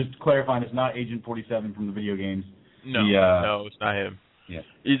 I'm just clarifying. It's not Agent 47 from the video games. No, no, it's not him. Yeah,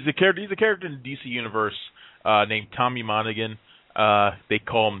 he's a character in the DC universe named Tommy Monaghan. They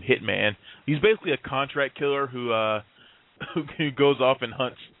call him Hitman. He's basically a contract killer who goes off and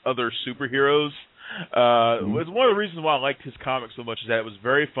hunts other superheroes. It's one of the reasons why I liked his comic so much is that it was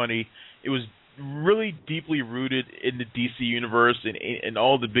very funny. It was really deeply rooted in the DC universe and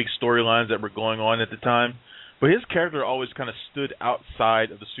all the big storylines that were going on at the time. But his character always kind of stood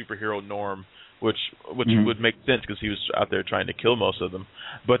outside of the superhero norm, which would make sense because he was out there trying to kill most of them.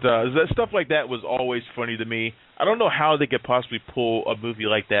 But that stuff like that was always funny to me. I don't know how they could possibly pull a movie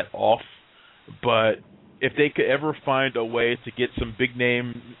like that off, but if they could ever find a way to get some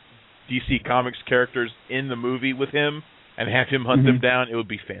big-name DC Comics characters in the movie with him and have him hunt them down, it would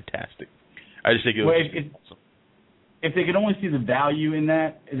be fantastic. I just think it would be awesome. If they could only see the value in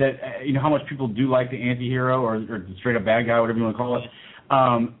that how much people do like the anti-hero or the straight-up bad guy, whatever you want to call it,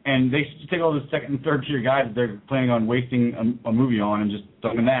 and they take all the second and third-tier guys that they're planning on wasting a movie on and just throw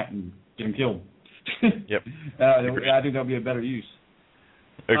them in that and get them killed. Yep. I think that would be a better use.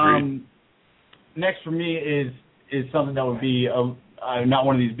 Agreed. Next for me is something that would be not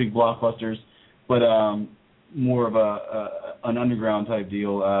one of these big blockbusters, but more of an underground type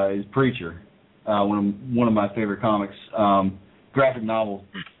deal is Preacher. One of my favorite comics, graphic novel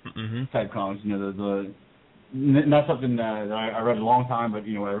type comics. The not something that I read a long time, but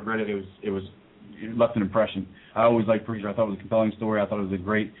when I read it, it left an impression. I always liked Preacher. I thought it was a compelling story. I thought it was a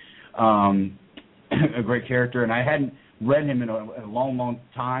great character, and I hadn't read him in a long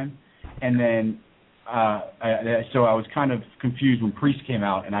time. And then so I was kind of confused when Priest came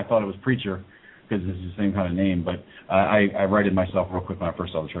out, and I thought it was Preacher because it's the same kind of name. But I read it myself real quick when I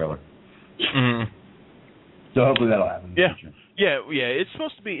first saw the trailer. Mm-hmm. So hopefully that'll happen. Yeah. It's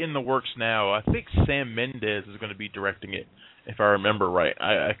supposed to be in the works now. I think Sam Mendes is going to be directing it, if I remember right.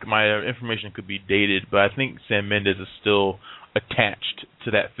 My information could be dated, but I think Sam Mendes is still attached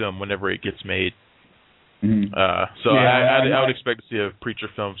to that film whenever it gets made. Mm-hmm. I would expect to see a Preacher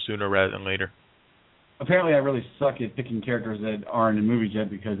film sooner rather than later. Apparently, I really suck at picking characters that aren't in movies yet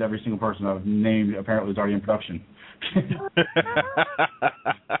because every single person I've named apparently was already in production.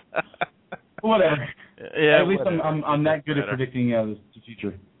 Whatever. Yeah, at least I'm that good at predicting the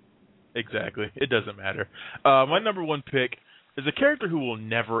future. Exactly. It doesn't matter. My number 1 pick is a character who will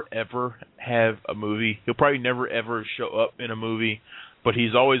never, ever have a movie. He'll probably never ever show up in a movie, but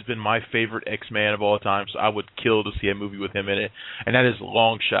he's always been my favorite X-Man of all time, so I would kill to see a movie with him in it, and that is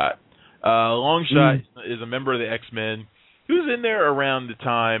Longshot. Longshot is a member of the X-Men. He was in there around the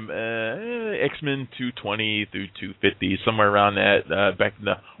time X-Men 220 through 250, somewhere around that, back in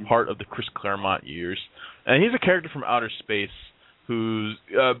the heart of the Chris Claremont years. And he's a character from outer space who's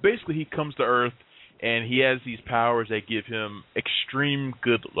basically he comes to Earth and he has these powers that give him extreme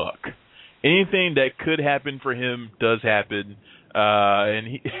good luck. Anything that could happen for him does happen, and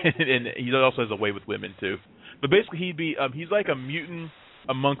he also has a way with women too. But basically, he's like a mutant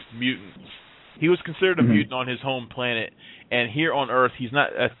amongst mutants. He was considered a mutant on his home planet, and here on Earth, he's not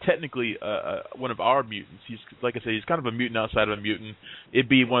technically one of our mutants. He's, like I said, he's kind of a mutant outside of a mutant. It'd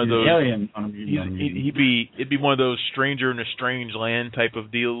be one of those alien on a mutant. It'd be one of those stranger in a strange land type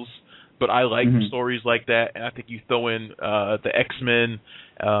of deals. But I like stories like that, and I think you throw in the X-Men,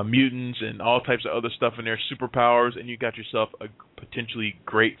 mutants, and all types of other stuff in there, superpowers, and you got yourself a potentially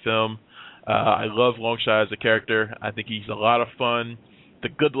great film. I love Longshot as a character. I think he's a lot of fun. The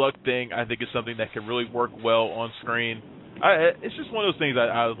good luck thing, I think, is something that can really work well on screen. It's just one of those things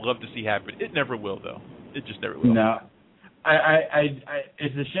I would love to see happen. It never will, though. It just never will. No,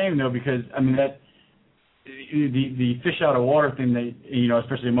 it's a shame though, because I mean that the fish out of water thing that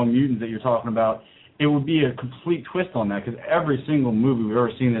especially among mutants that you're talking about, it would be a complete twist on that, because every single movie we've ever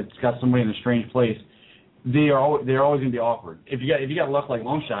seen that's got somebody in a strange place, they're always going to be awkward. If you got luck like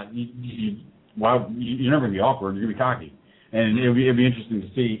Longshot, you're never going to be awkward. You're going to be cocky. And it'd be interesting to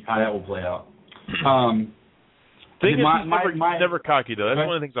see how that will play out. He's never cocky, though. That's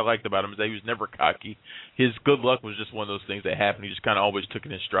one of the things I liked about him, is that he was never cocky. His good luck was just one of those things that happened. He just kind of always took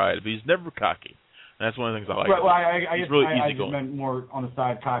it in stride. But he's never cocky. And that's one of the things I like. Well, I guess really I just meant more on the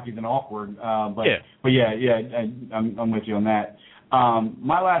side cocky than awkward. I'm with you on that.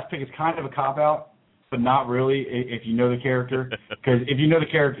 My last pick is kind of a cop-out, but not really if you know the character. Because if you know the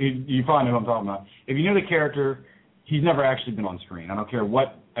character, you probably know who I'm talking about. If you know the character, he's never actually been on screen. I don't care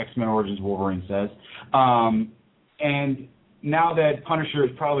what X-Men Origins Wolverine says. And now that Punisher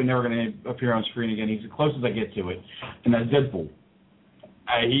is probably never going to appear on screen again, he's the closest I get to it, and that's Deadpool.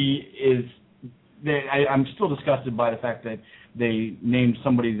 I'm still disgusted by the fact that they named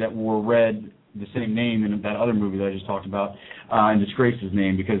somebody that wore red the same name in that other movie that I just talked about, and disgraced his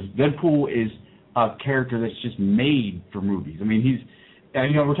name, because Deadpool is a character that's just made for movies. I mean,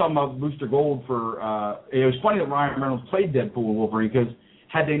 we're talking about Booster Gold for. It was funny that Ryan Reynolds played Deadpool in Wolverine, because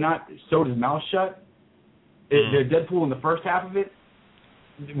had they not sewed his mouth shut, the Deadpool in the first half of it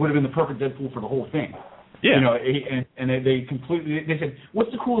would have been the perfect Deadpool for the whole thing. Yeah. They said,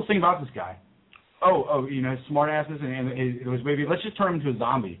 "What's the coolest thing about this guy?" Smart asses, and it was maybe let's just turn him into a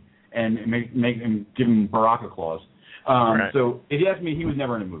zombie and give him Baraka claws. Right. So if you ask me, he was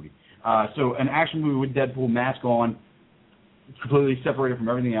never in a movie. So an action movie with Deadpool mask on, completely separated from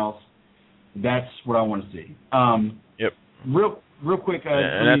everything else. That's what I want to see. Yep. Real quick.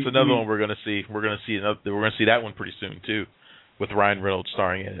 And that's another one we're going to see. We're going to see that one pretty soon too, with Ryan Reynolds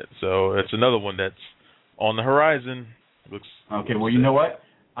starring in it. So it's another one that's on the horizon. Okay. Well, you know what?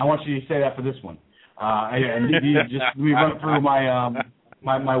 I want you to say that for this one. Let me run through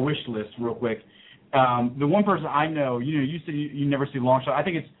my wish list real quick. The one person I know, you said you never see Longshot. I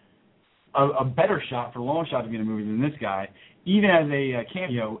think it's a better shot for Longshot to be in a movie than this guy, even as a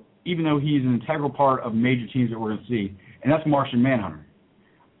cameo, even though he's an integral part of major teams that we're going to see, and that's Martian Manhunter.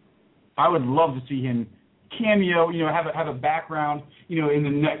 I would love to see him cameo, have a background, in the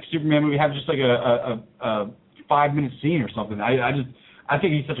next Superman movie, have just like a 5-minute scene or something. I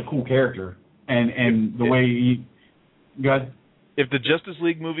think he's such a cool character, and the way he got. If the Justice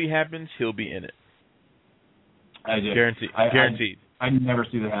League movie happens, he'll be in it. Guaranteed. Guaranteed. I never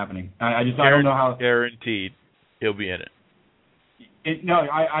see that happening. I don't know how. Guaranteed, he'll be in it.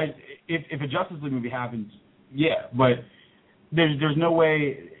 If a Justice League movie happens, yeah, but there's no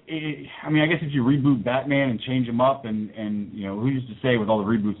way. I guess if you reboot Batman and change him up, and who's to say with all the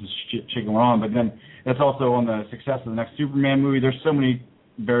reboots and shit going on, but then that's also on the success of the next Superman movie. There's so many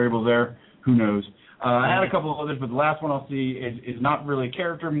variables there. Who knows? I had a couple of others, but the last one I'll see is not really a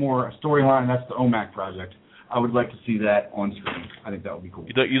character, more a storyline. That's the OMAC project. I would like to see that on screen. I think that would be cool.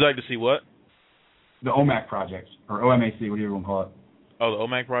 You'd like to see what? The OMAC project, or OMAC, whatever you want to call it. Oh, the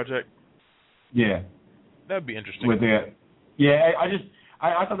OMAC project? Yeah. That would be interesting.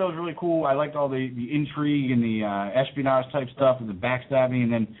 I thought that was really cool. I liked all the intrigue and the espionage type stuff and the backstabbing,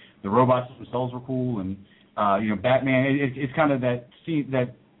 and then the robots themselves were cool, and Batman. It's kind of that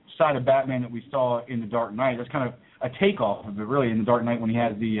side of Batman that we saw in The Dark Knight. That's kind of a takeoff of it, really, in The Dark Knight when he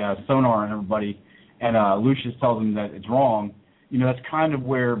has the sonar on everybody, and Lucius tells him that it's wrong. that's kind of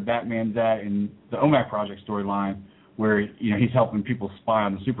where Batman's at in the OMAC Project storyline, where he's helping people spy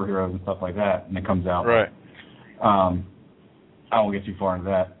on the superheroes and stuff like that, and it comes out. Right. I won't get too far into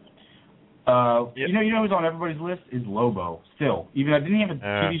that. Yep. You know who's on everybody's list is Lobo. Still, even didn't he have a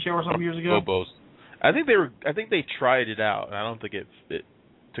TV show or something years ago? Lobos. I think they tried it out, and I don't think it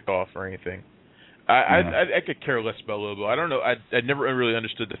took off or anything. I could care less about Lobo. I don't know. I never really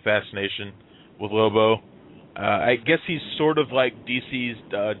understood the fascination with Lobo. I guess he's sort of like DC's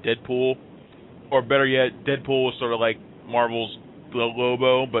Deadpool, or better yet, Deadpool was sort of like Marvel's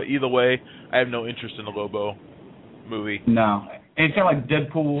Lobo. But either way, I have no interest in the Lobo movie. No, and it's kind of like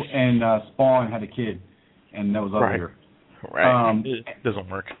Deadpool and Spawn had a kid, and that was uglier. Right. It doesn't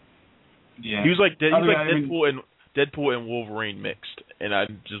work. Yeah. He was like Deadpool and Wolverine mixed, and I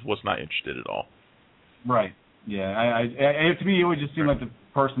just was not interested at all. Right. Yeah. To me, it would just seem like the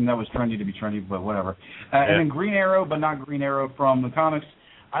person that was trendy to be trendy, but whatever. And then Green Arrow, but not Green Arrow from the comics.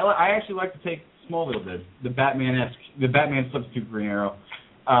 I actually like to take Smallville did, the Batman substitute Green Arrow.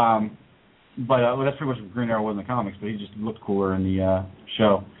 But that's pretty much what Green Arrow was in the comics, but he just looked cooler in the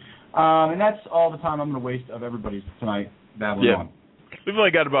show. And that's all the time I'm going to waste of everybody's tonight babbling on. We've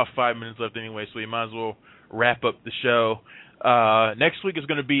only got about 5 minutes left anyway, so we might as well wrap up the show. Next week is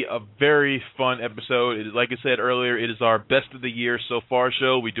going to be a very fun episode. Like I said earlier, it is our best of the year so far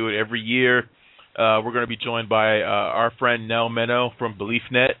show. We do it every year. We're going to be joined by our friend Nell Meno from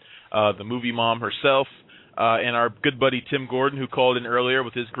BeliefNet, the movie mom herself, and our good buddy Tim Gordon, who called in earlier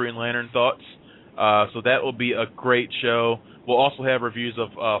with his Green Lantern thoughts. So that will be a great show. We'll also have reviews of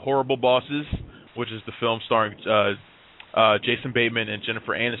Horrible Bosses, which is the film starring Jason Bateman and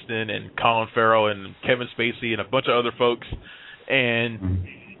Jennifer Aniston and Colin Farrell and Kevin Spacey and a bunch of other folks, and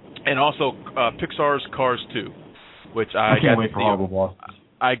also Pixar's Cars 2, which I can't wait for Horrible Bosses.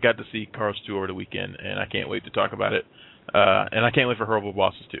 I got to see Cars 2 over the weekend, and I can't wait to talk about it. And I can't wait for Horrible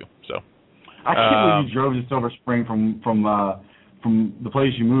Bosses 2. So I can't believe you drove to Silver Spring from the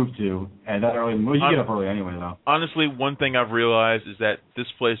place you moved to at that early. Well, you get up early anyway, though. Honestly, one thing I've realized is that this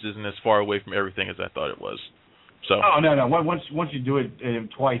place isn't as far away from everything as I thought it was. So. Oh no! Once you do it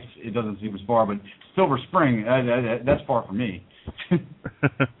twice, it doesn't seem as far. But Silver Spring, that's far from me.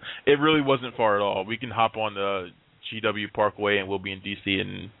 It really wasn't far at all. We can hop on the GW Parkway and we'll be in DC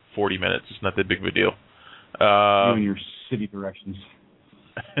in 40 minutes. It's not that big of a deal. You and your city directions.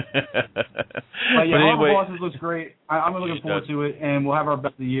 Horrible Bosses looks great. I'm looking forward to it, and we'll have our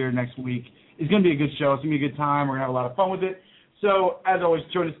best of the year next week. It's going to be a good show. It's going to be a good time. We're going to have a lot of fun with it. So, as always,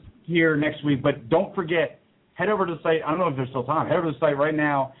 join us here next week. But don't forget, head over to the site. I don't know if there's still time. Head over to the site right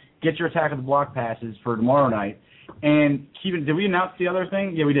now. Get your Attack of the Block passes for tomorrow night. And did we announce the other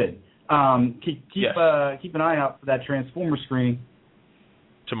thing? Yeah, we did. Keep an eye out for that Transformers screening.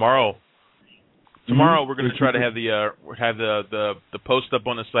 Tomorrow we're going to try to have the post up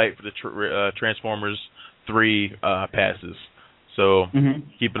on the site for the Transformers 3 passes. So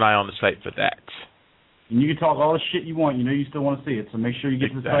keep an eye on the site for that. And you can talk all the shit you want. You know you still want to see it. So make sure you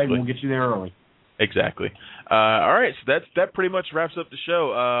get to the site, and we'll get you there early. Exactly. All right, so that pretty much wraps up the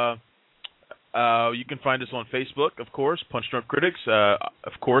show. You can find us on Facebook, of course, Punch Drunk Critics.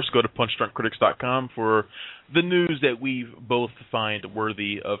 Of course, go to punchdrunkcritics.com for the news that we both find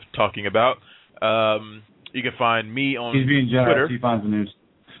worthy of talking about. You can find me on Twitter. He's being generous. He finds the news.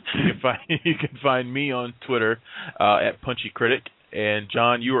 You can find me on Twitter at Punchy Critic. And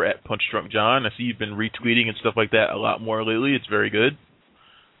John, you are at Punch Drunk John. I see you've been retweeting and stuff like that a lot more lately. It's very good.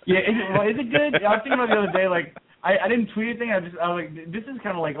 Yeah, is it good? I was thinking about it the other day, like, I didn't tweet anything. I was like, this is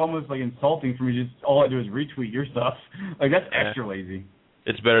kind of like almost like insulting for me. Just all I do is retweet your stuff. Like, that's extra lazy.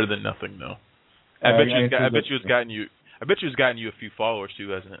 It's better than nothing, though. I bet you it's gotten you a few followers too,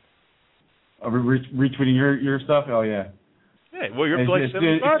 hasn't it? Retweeting your stuff? Oh yeah. Yeah. Well, you're like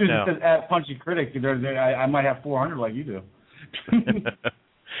 75 now. It says at Punchy Critic. I might have 400 like you do.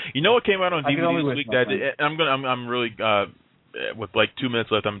 You know what came out on DVD this week? I'm really. With like 2 minutes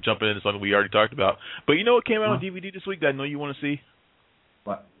left, I'm jumping into something we already talked about. But you know what came out on DVD this week that I know you want to see?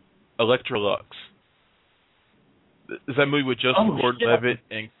 What? Electrolux. Is that movie with Joseph Gordon-Levitt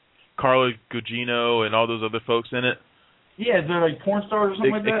and Carla Gugino and all those other folks in it? Yeah, is there like porn stars or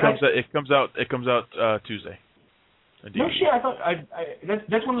something like that? It comes out Tuesday. No shit, I thought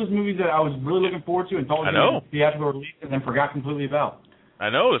that's one of those movies that I was really looking forward to and thought was going to be theatrical release and then forgot completely about. I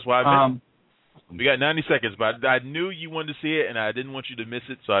know, that's why I missed. We got 90 seconds, but I knew you wanted to see it, and I didn't want you to miss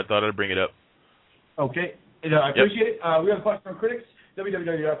it, so I thought I'd bring it up. Okay. I appreciate it. We have Punch Drunk Critics,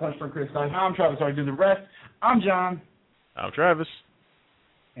 www.punchdrunkcritics.com. Travis already did the rest. I'm John. I'm Travis.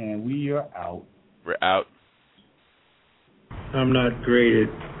 And we are out. We're out. I'm not great at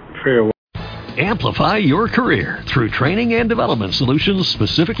fair. Amplify your career through training and development solutions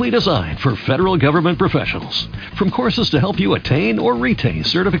specifically designed for federal government professionals. From courses to help you attain or retain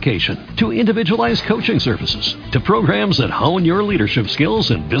certification, to individualized coaching services, to programs that hone your leadership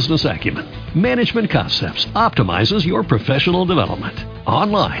skills and business acumen, Management Concepts optimizes your professional development.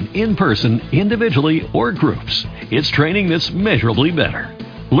 Online, in person, individually, or groups, it's training that's measurably better.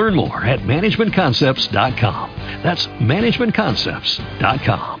 Learn more at managementconcepts.com. That's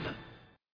managementconcepts.com.